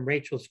work from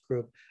Rachel's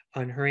group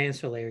on her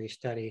ancillary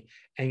study,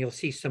 and you'll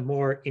see some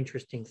more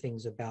interesting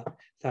things about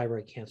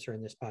thyroid cancer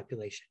in this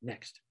population.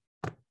 Next.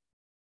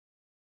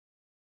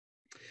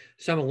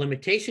 Some of the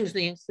limitations in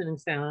the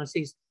incidence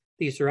analyses.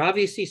 These are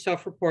obviously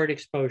self-reported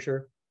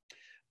exposure,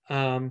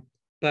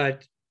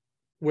 but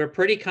we're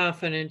pretty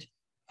confident.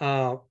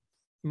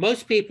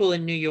 Most people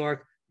in New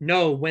York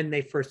know when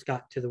they first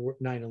got to the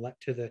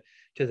 9/11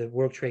 to the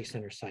World Trade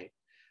Center site.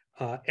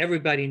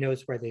 Everybody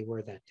knows where they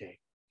were that day.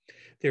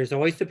 There's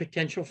always the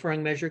potential for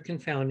unmeasured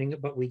confounding,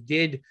 but we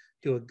did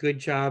do a good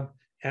job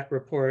at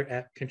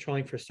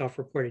controlling for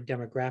self-reported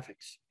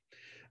demographics.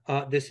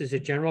 This is a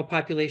general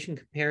population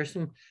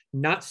comparison,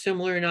 not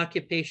similar in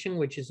occupation,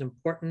 which is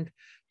important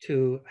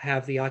to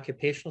have the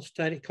occupational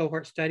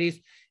cohort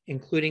studies,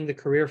 including the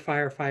career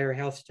firefighter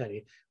health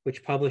study,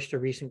 which published a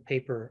recent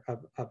paper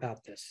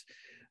about this.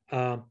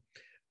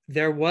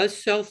 There was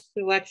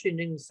self-selection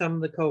in some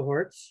of the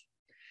cohorts.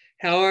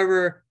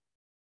 However,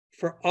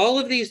 for all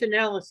of these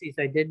analyses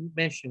I didn't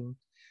mention,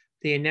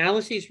 the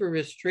analyses were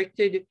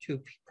restricted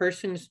to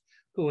persons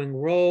who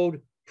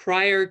enrolled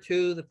prior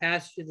to the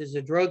passage of the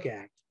Zadroga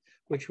Act,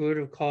 which would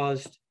have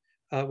caused,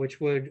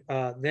 which would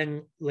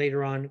then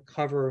later on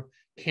cover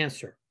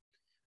cancer.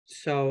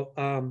 So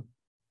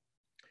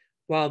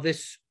while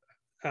this,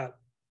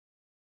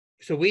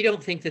 so we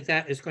don't think that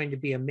that is going to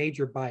be a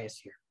major bias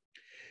here.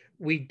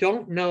 We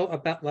don't know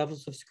about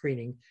levels of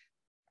screening,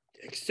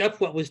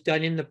 except what was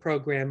done in the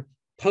program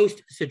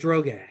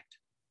post-Zadroga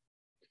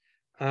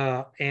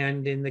Act.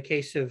 And in the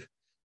case of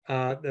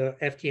the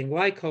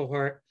FDNY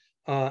cohort,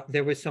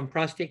 there was some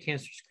prostate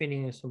cancer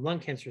screening and some lung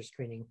cancer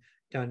screening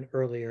done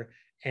earlier,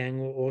 and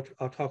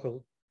I'll talk a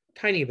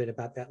tiny bit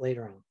about that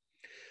later on.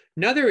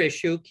 Another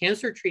issue,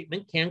 cancer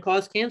treatment can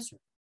cause cancer.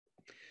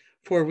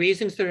 For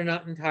reasons that are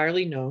not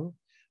entirely known,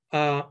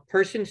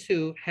 persons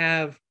who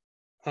have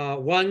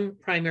one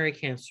primary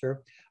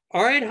cancer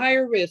are at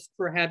higher risk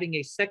for having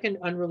a second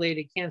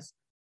unrelated cancer.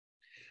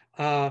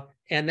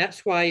 And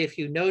that's why if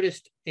you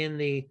noticed in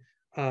the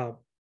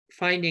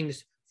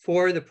findings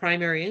for the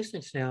primary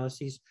incidence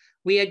analyses,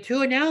 we had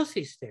two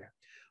analyses there.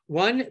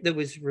 One that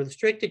was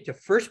restricted to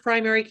first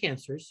primary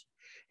cancers,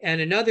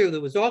 and another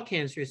that was all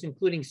cancers,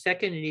 including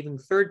second and even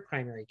third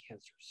primary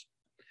cancers.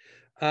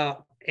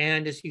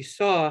 And as you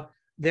saw,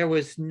 there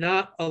was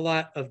not a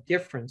lot of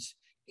difference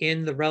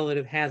in the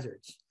relative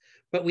hazards.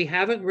 But we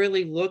haven't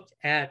really looked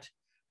at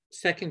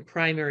second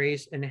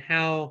primaries and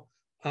how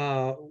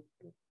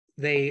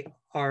they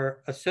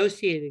are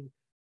associated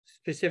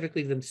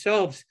specifically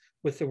themselves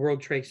with the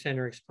World Trade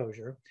Center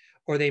exposure,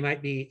 or they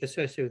might be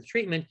associated with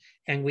treatment.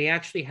 And we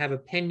actually have a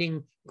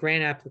pending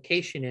grant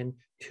application in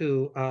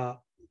to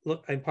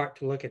look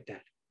at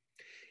that.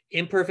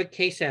 Imperfect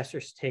case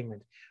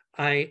ascertainment.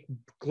 I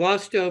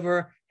glossed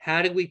over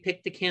how did we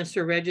pick the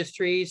cancer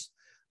registries.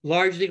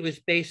 Largely it was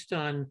based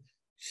on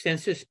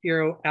Census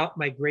Bureau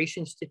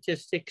out-migration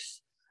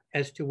statistics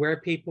as to where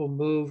people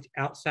moved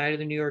outside of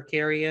the New York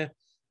area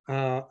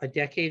a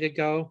decade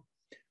ago.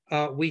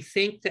 We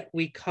think that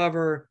we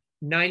cover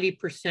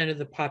 90% of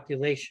the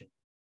population.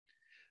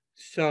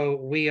 So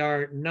we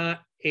are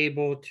not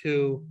able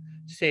to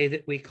say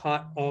that we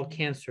caught all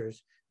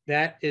cancers.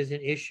 That is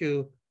an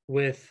issue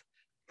with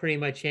pretty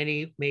much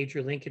any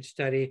major linkage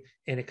study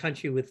in a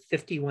country with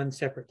 51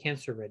 separate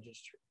cancer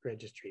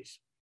registries.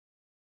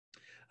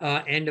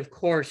 And of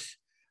course,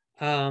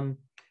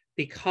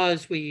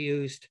 because we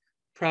used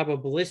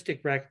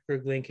probabilistic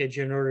record linkage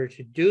in order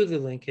to do the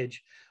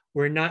linkage,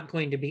 we're not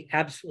going to be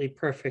absolutely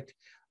perfect,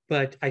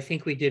 but I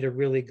think we did a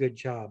really good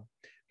job,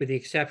 with the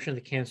exception of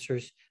the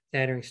cancers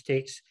that are in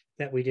states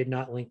that we did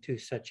not link to,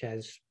 such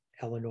as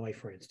Illinois,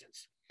 for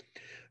instance.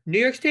 New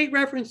York State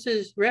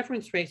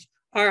reference rates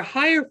are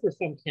higher for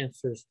some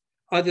cancers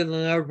other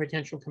than other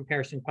potential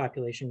comparison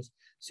populations,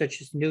 such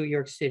as New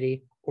York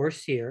City or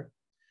SEER.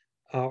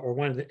 or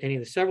any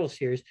of the several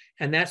series.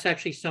 And that's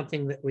actually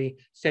something that we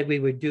said we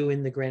would do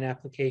in the grant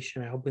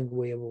application. I'm hoping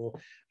we will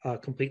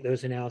complete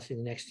those analyses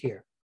next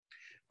year.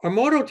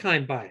 Hormonal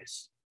time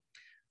bias.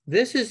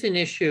 This is an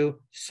issue.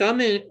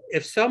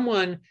 If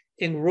someone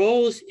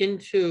enrolls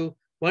into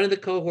one of the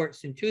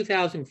cohorts in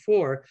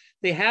 2004,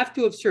 they have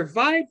to have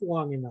survived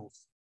long enough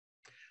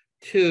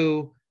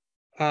to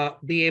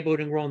be able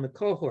to enroll in the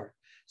cohort.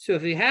 So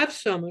if you have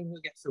someone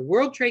who gets a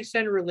World Trade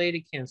Center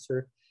related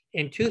cancer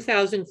in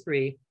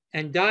 2003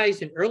 and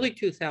dies in early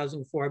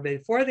 2004,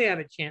 before they have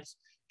a chance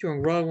to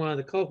enroll in one of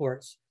the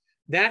cohorts,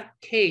 that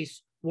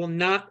case will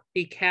not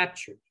be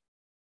captured.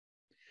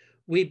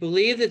 We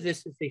believe that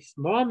this is a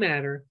small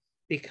matter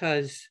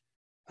because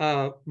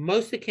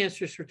most of the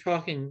cancers we're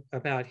talking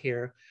about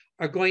here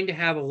are going to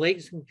have a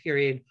latency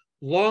period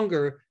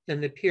longer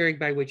than the period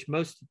by which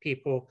most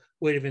people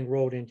would have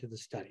enrolled into the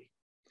study.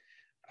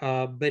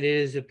 But it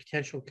is a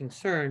potential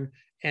concern.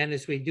 And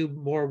as we do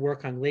more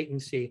work on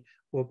latency,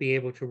 we'll be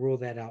able to rule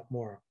that out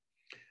more.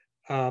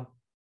 And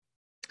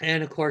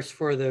of course,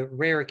 for the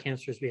rarer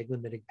cancers, we have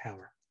limited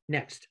power.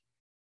 Next.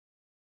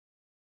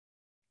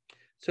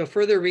 So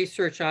further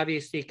research,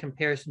 obviously,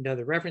 comparison to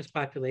other reference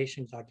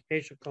populations,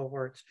 occupational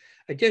cohorts,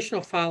 additional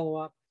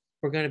follow-up.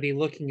 We're going to be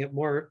looking at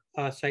more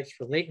sites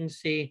for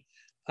latency,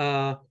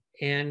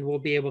 and we'll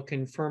be able to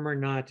confirm or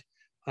not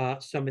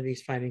some of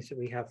these findings that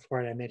we have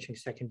for it. I mentioned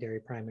second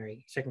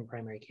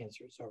primary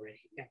cancers already.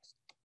 Next.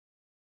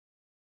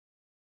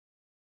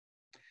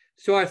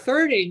 So our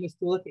third aim is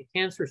to look at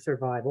cancer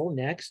survival.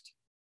 Next.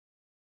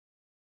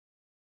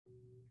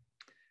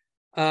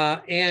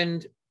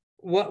 And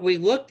what we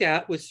looked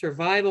at was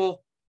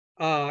survival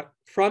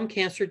from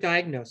cancer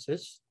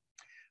diagnosis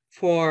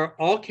for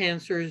all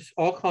cancers,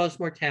 all-cause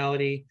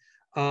mortality,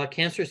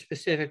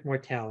 cancer-specific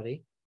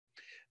mortality,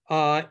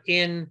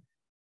 in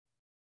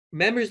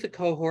members of the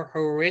cohort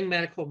who were in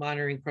medical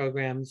monitoring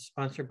programs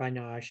sponsored by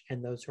NIOSH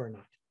and those who are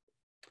not.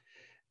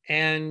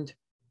 And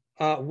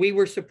we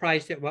were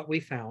surprised at what we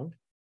found,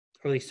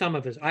 or at least some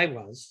of us, I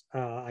was.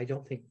 I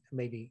don't think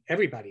maybe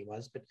everybody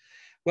was, but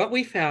what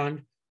we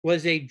found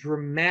was a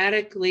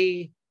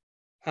dramatically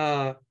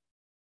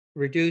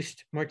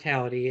reduced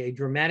mortality, a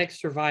dramatic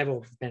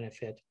survival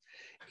benefit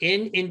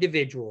in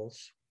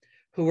individuals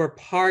who were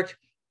part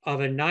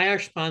of a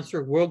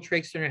NIOSH-sponsored World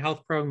Trade Center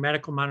Health Program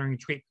medical monitoring and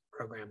treatment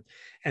program.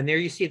 And there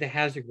you see the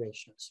hazard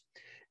ratios.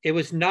 It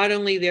was not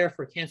only there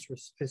for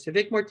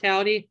cancer-specific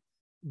mortality,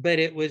 but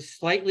it was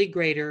slightly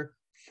greater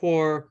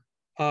for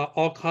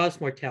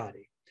all-cause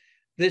mortality.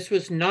 This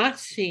was not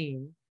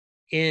seen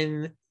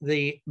in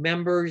the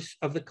members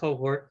of the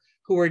cohort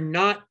who were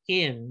not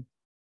in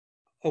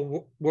a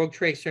World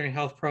Trade Center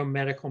Health Program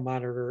medical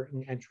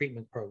monitoring and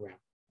treatment program.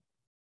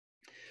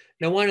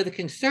 Now, one of the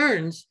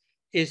concerns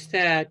is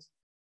that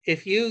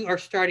if you are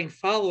starting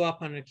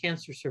follow-up on a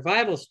cancer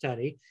survival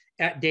study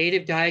at date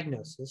of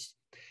diagnosis,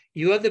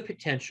 you have the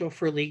potential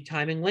for lead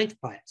time and length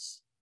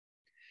bias.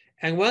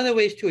 And one of the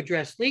ways to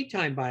address lead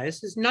time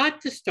bias is not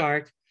to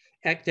start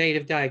at date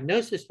of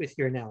diagnosis with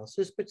your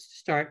analysis, but to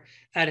start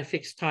at a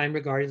fixed time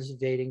regardless of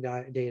date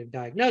of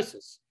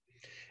diagnosis.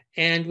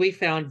 And we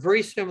found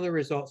very similar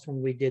results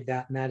when we did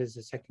that, and that is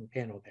the second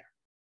panel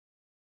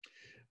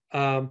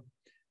there.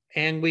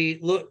 And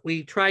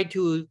we tried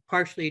to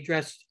partially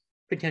address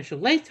potential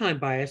length time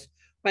bias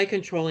by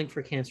controlling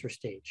for cancer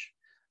stage.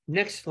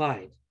 Next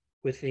slide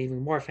with even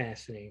more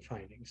fascinating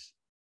findings.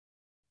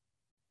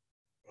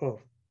 Oh,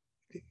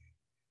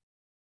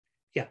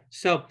 yeah.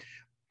 So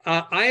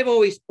I have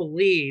always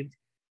believed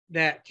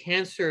that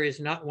cancer is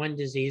not one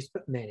disease,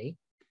 but many.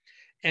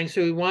 And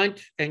so we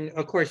want, and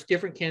of course,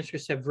 different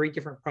cancers have very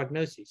different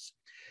prognoses.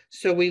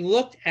 So we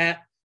looked at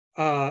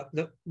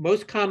the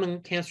most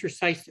common cancer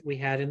sites that we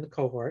had in the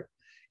cohort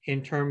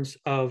in terms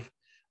of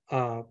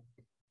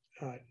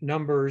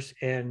numbers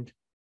and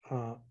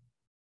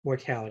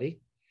mortality.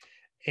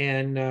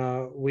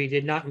 And we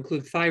did not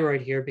include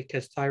thyroid here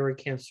because thyroid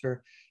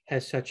cancer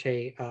has such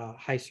a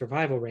high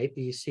survival rate,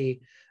 but you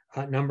see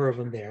a number of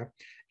them there.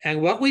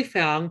 And what we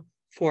found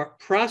for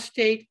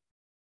prostate,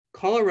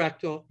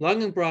 colorectal,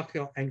 lung and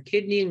bronchial, and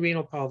kidney and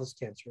renal pelvis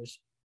cancers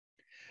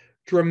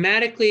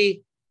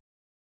dramatically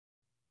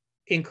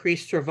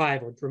increased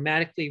survival,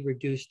 dramatically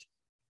reduced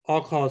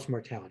all-cause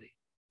mortality.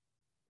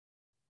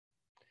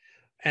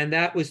 And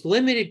that was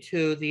limited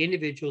to the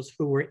individuals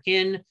who were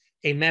in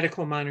a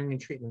medical monitoring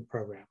and treatment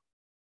program.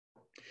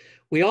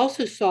 We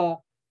also saw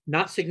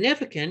not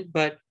significant,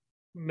 but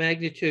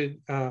magnitude,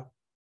 the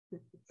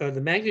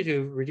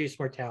magnitude of reduced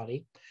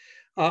mortality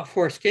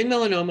for skin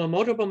melanoma,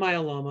 multiple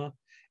myeloma,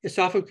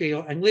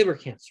 esophageal, and liver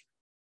cancer.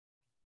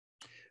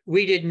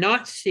 We did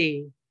not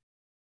see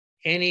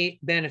any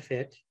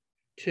benefit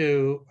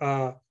to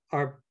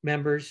our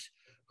members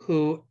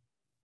who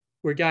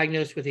were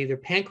diagnosed with either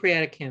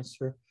pancreatic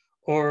cancer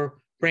or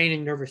brain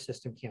and nervous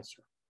system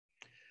cancer.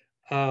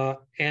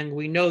 And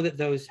we know that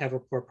those have a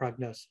poor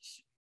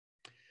prognosis.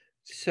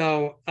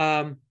 So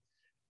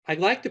I'd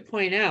like to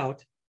point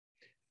out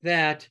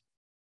that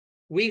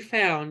we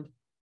found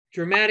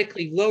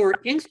dramatically lower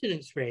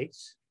incidence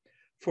rates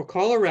for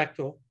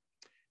colorectal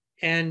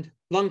and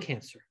lung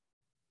cancer.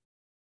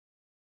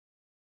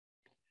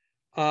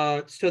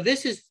 So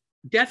this is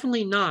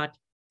definitely not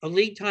a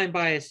lead time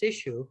bias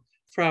issue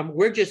from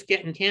we're just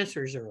getting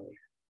cancers earlier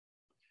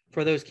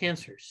for those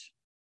cancers.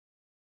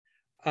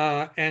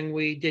 And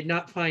we did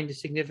not find a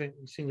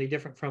significantly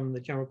different from the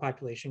general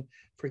population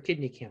for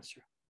kidney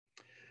cancer.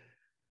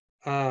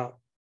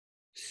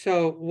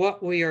 So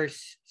what we are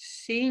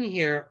seeing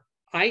here,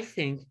 I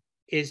think,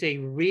 is a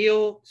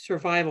real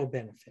survival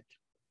benefit.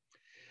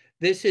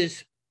 This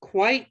is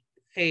quite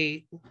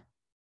a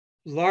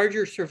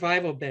larger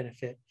survival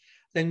benefit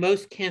than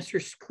most cancer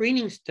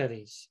screening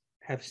studies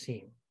have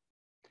seen.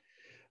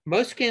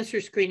 Most cancer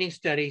screening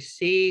studies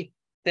see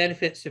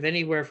benefits of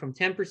anywhere from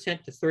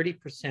 10% to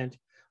 30%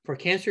 for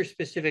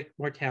cancer-specific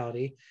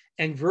mortality,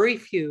 and very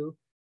few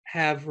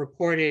have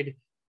reported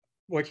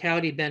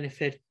mortality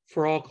benefit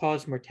for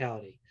all-cause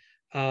mortality.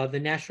 The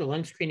National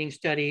Lung Screening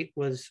Study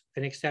was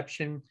an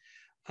exception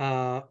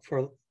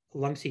for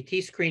lung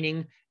CT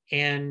screening,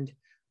 and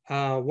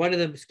one of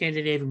the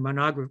Scandinavian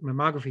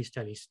mammography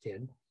studies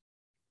did.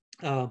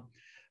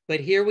 But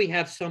here we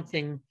have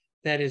something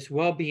that is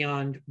well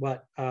beyond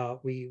what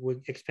we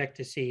would expect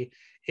to see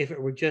if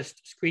it were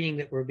just screening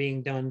that were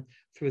being done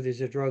through the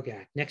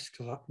Zadroga Act. Next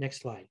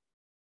slide.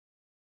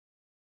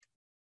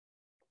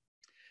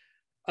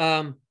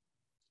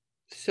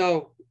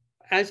 So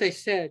as I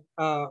said,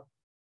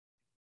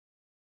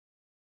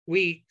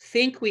 we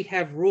think we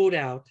have ruled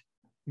out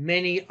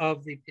many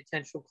of the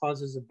potential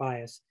causes of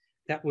bias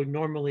that would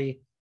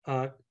normally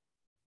cause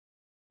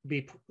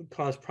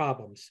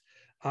problems.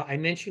 I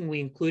mentioned we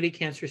included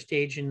cancer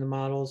stage in the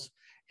models,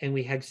 and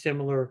we had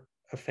similar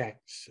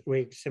effects,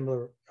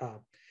 similar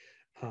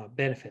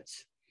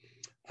benefits.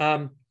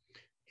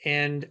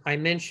 And I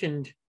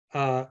mentioned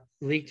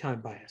lead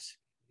time bias.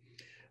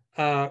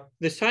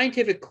 The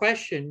scientific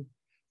question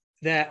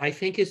that I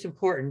think is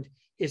important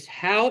is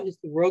how is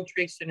the World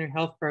Trade Center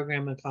Health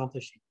Program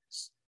accomplishing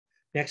this?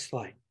 Next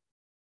slide.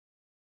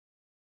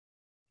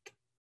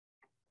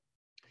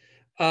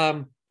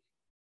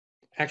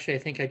 Actually, I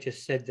think I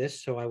just said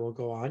this, so I will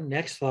go on.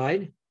 Next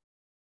slide.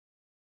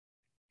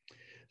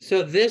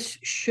 So this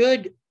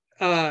should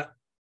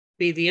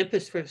be the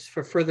impetus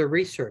for further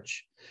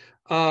research.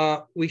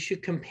 We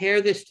should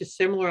compare this to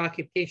similar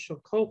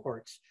occupational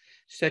cohorts,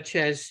 such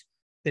as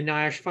the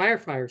NIOSH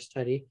firefighter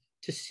study,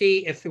 to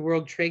see if the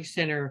World Trade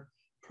Center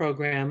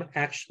program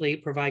actually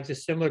provides a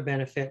similar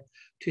benefit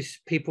to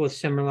people with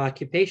similar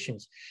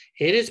occupations.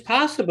 It is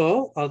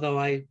possible, although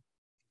I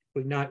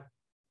would not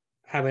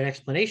have an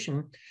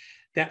explanation,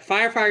 that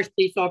firefighters,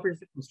 police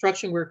officers,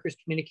 construction workers,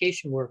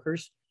 communication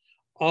workers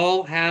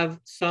all have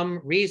some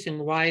reason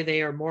why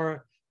they are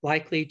more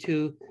likely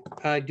to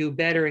do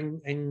better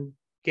in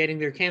getting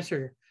their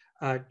cancer,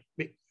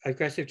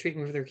 aggressive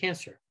treatment for their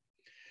cancer.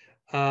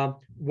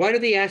 What are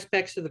the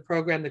aspects of the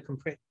program that can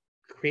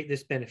create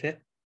this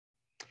benefit?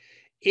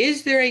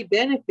 Is there a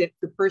benefit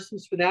for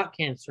persons without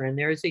cancer? And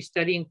there is a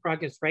study in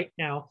progress right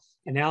now,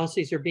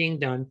 analyses are being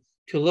done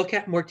to look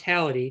at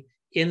mortality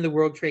in the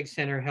World Trade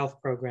Center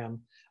Health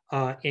Program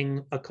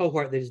in a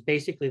cohort that is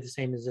basically the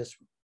same as this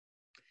one.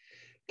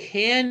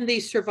 Can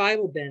these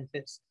survival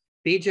benefits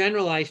be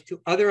generalized to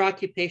other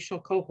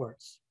occupational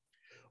cohorts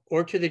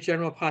or to the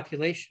general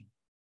population?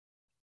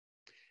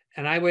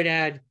 And I would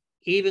add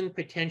even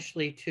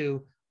potentially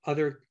to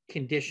other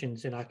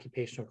conditions in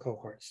occupational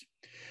cohorts.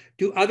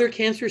 Do other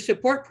cancer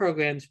support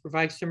programs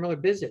provide similar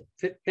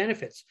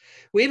benefits?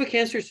 We have a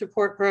cancer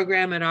support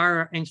program at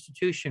our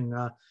institution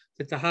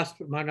that the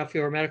hospital,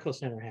 Montefiore Medical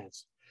Center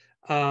has.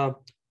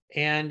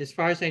 And as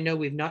far as I know,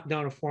 we've not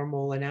done a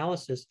formal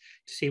analysis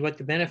to see what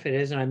the benefit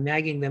is, and I'm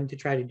nagging them to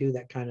try to do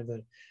that kind of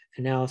an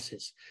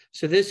analysis.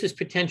 So this is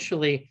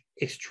potentially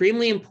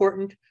extremely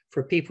important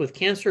for people with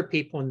cancer,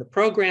 people in the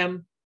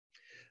program.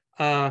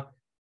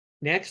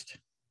 Next.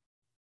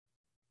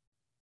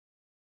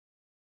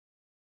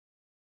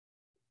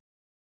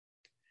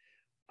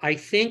 I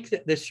think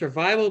that the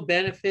survival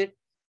benefit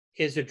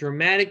is a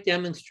dramatic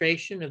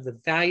demonstration of the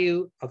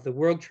value of the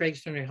World Trade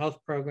Center Health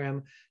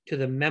Program to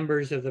the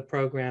members of the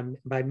program.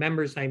 By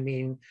members, I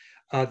mean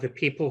the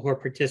people who are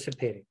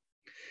participating.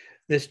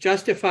 This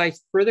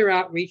justifies further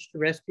outreach to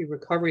rescue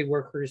recovery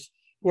workers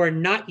who are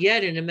not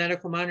yet in a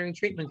medical monitoring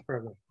treatment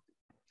program.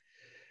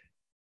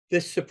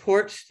 This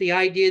supports the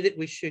idea that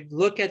we should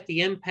look at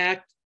the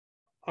impact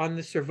on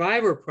the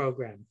survivor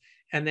program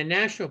and the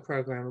national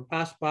program and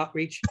possible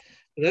outreach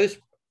to those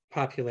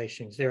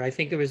populations there. I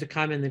think there was a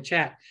comment in the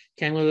chat.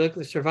 Can we look at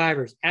the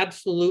survivors?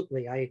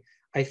 Absolutely.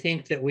 I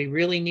think that we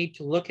really need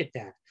to look at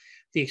that.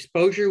 The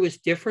exposure was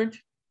different.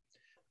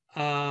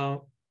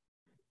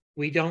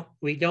 We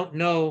don't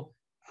know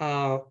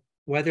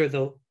whether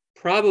the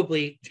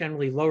probably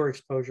generally lower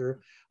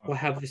exposure will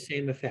have the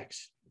same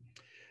effects.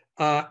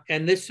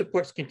 And this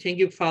supports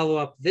continued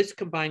follow-up, this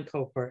combined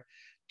cohort,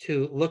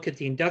 to look at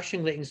the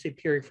induction latency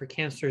period for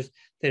cancers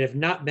that have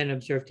not been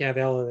observed to have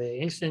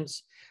elevated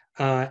incidence,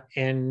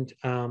 and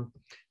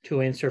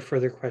to answer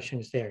further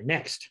questions there.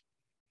 Next.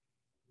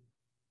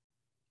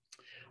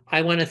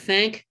 I want to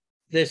thank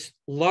this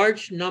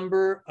large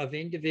number of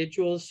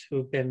individuals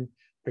who've been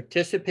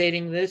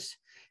participating in this,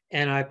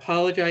 and I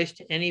apologize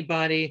to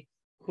anybody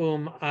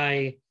whom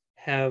I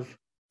have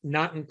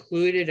not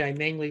included. I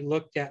mainly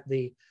looked at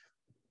the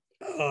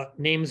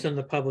names on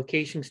the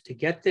publications to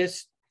get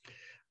this.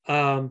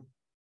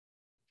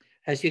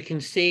 As you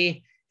can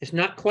see, it's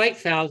not quite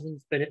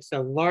thousands, but it's a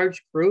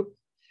large group.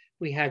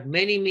 We had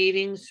many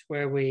meetings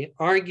where we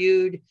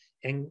argued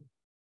and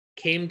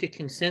came to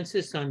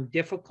consensus on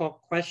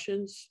difficult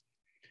questions.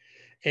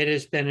 It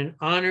has been an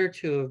honor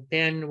to have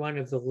been one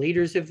of the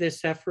leaders of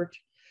this effort.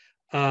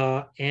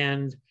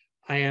 And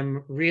I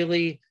am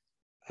really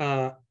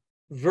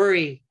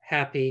very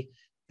happy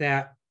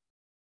that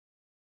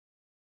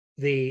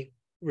the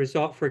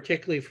result,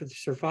 particularly for the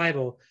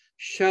survival,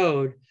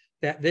 showed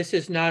that this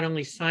is not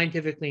only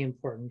scientifically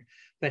important,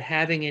 but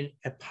having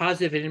a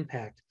positive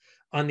impact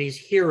on these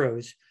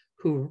heroes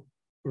who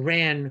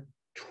ran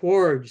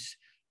towards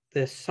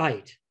the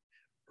site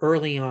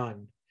early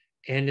on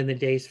and in the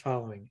days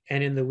following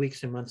and in the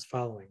weeks and months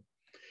following.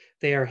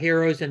 They are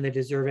heroes and they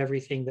deserve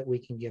everything that we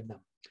can give them.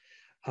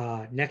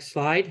 Next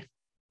slide.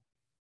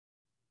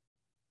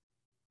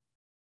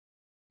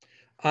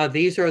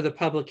 These are the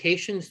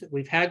publications that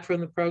we've had from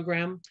the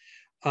program.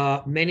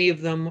 Many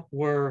of them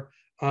were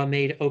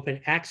made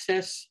open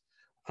access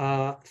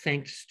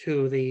thanks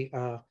to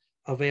the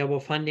available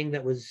funding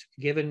that was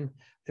given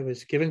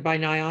by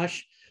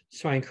NIOSH.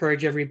 So I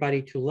encourage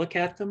everybody to look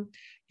at them.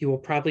 You will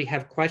probably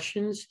have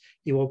questions.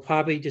 You will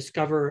probably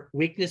discover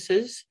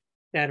weaknesses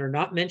that are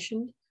not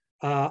mentioned.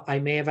 I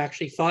may have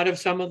actually thought of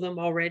some of them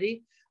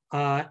already,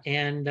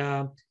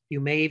 and you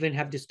may even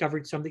have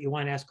discovered some that you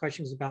want to ask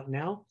questions about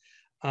now.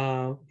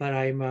 But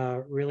I'm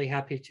really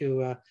happy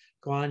to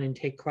go on and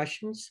take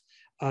questions.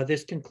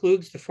 This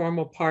concludes the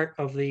formal part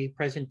of the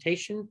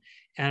presentation,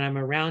 and I'm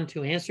around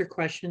to answer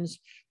questions.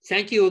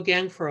 Thank you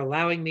again for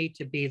allowing me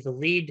to be the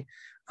lead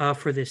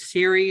for this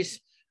series.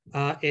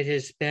 It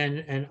has been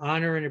an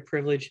honor and a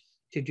privilege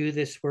to do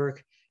this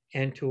work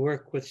and to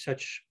work with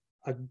such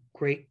a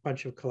great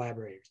bunch of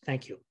collaborators.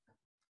 Thank you.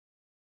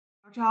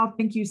 Dr. Hall,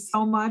 thank you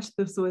so much.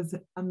 This was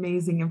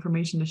amazing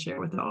information to share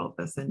with all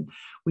of us, and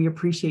we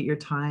appreciate your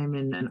time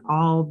and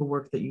all the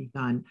work that you've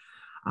done.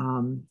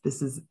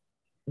 This is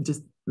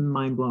just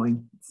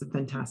mind-blowing. It's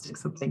fantastic,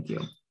 so thank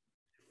you.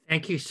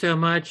 Thank you so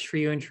much for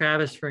you and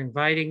Travis for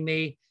inviting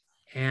me,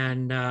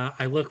 and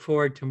I look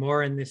forward to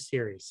more in this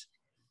series.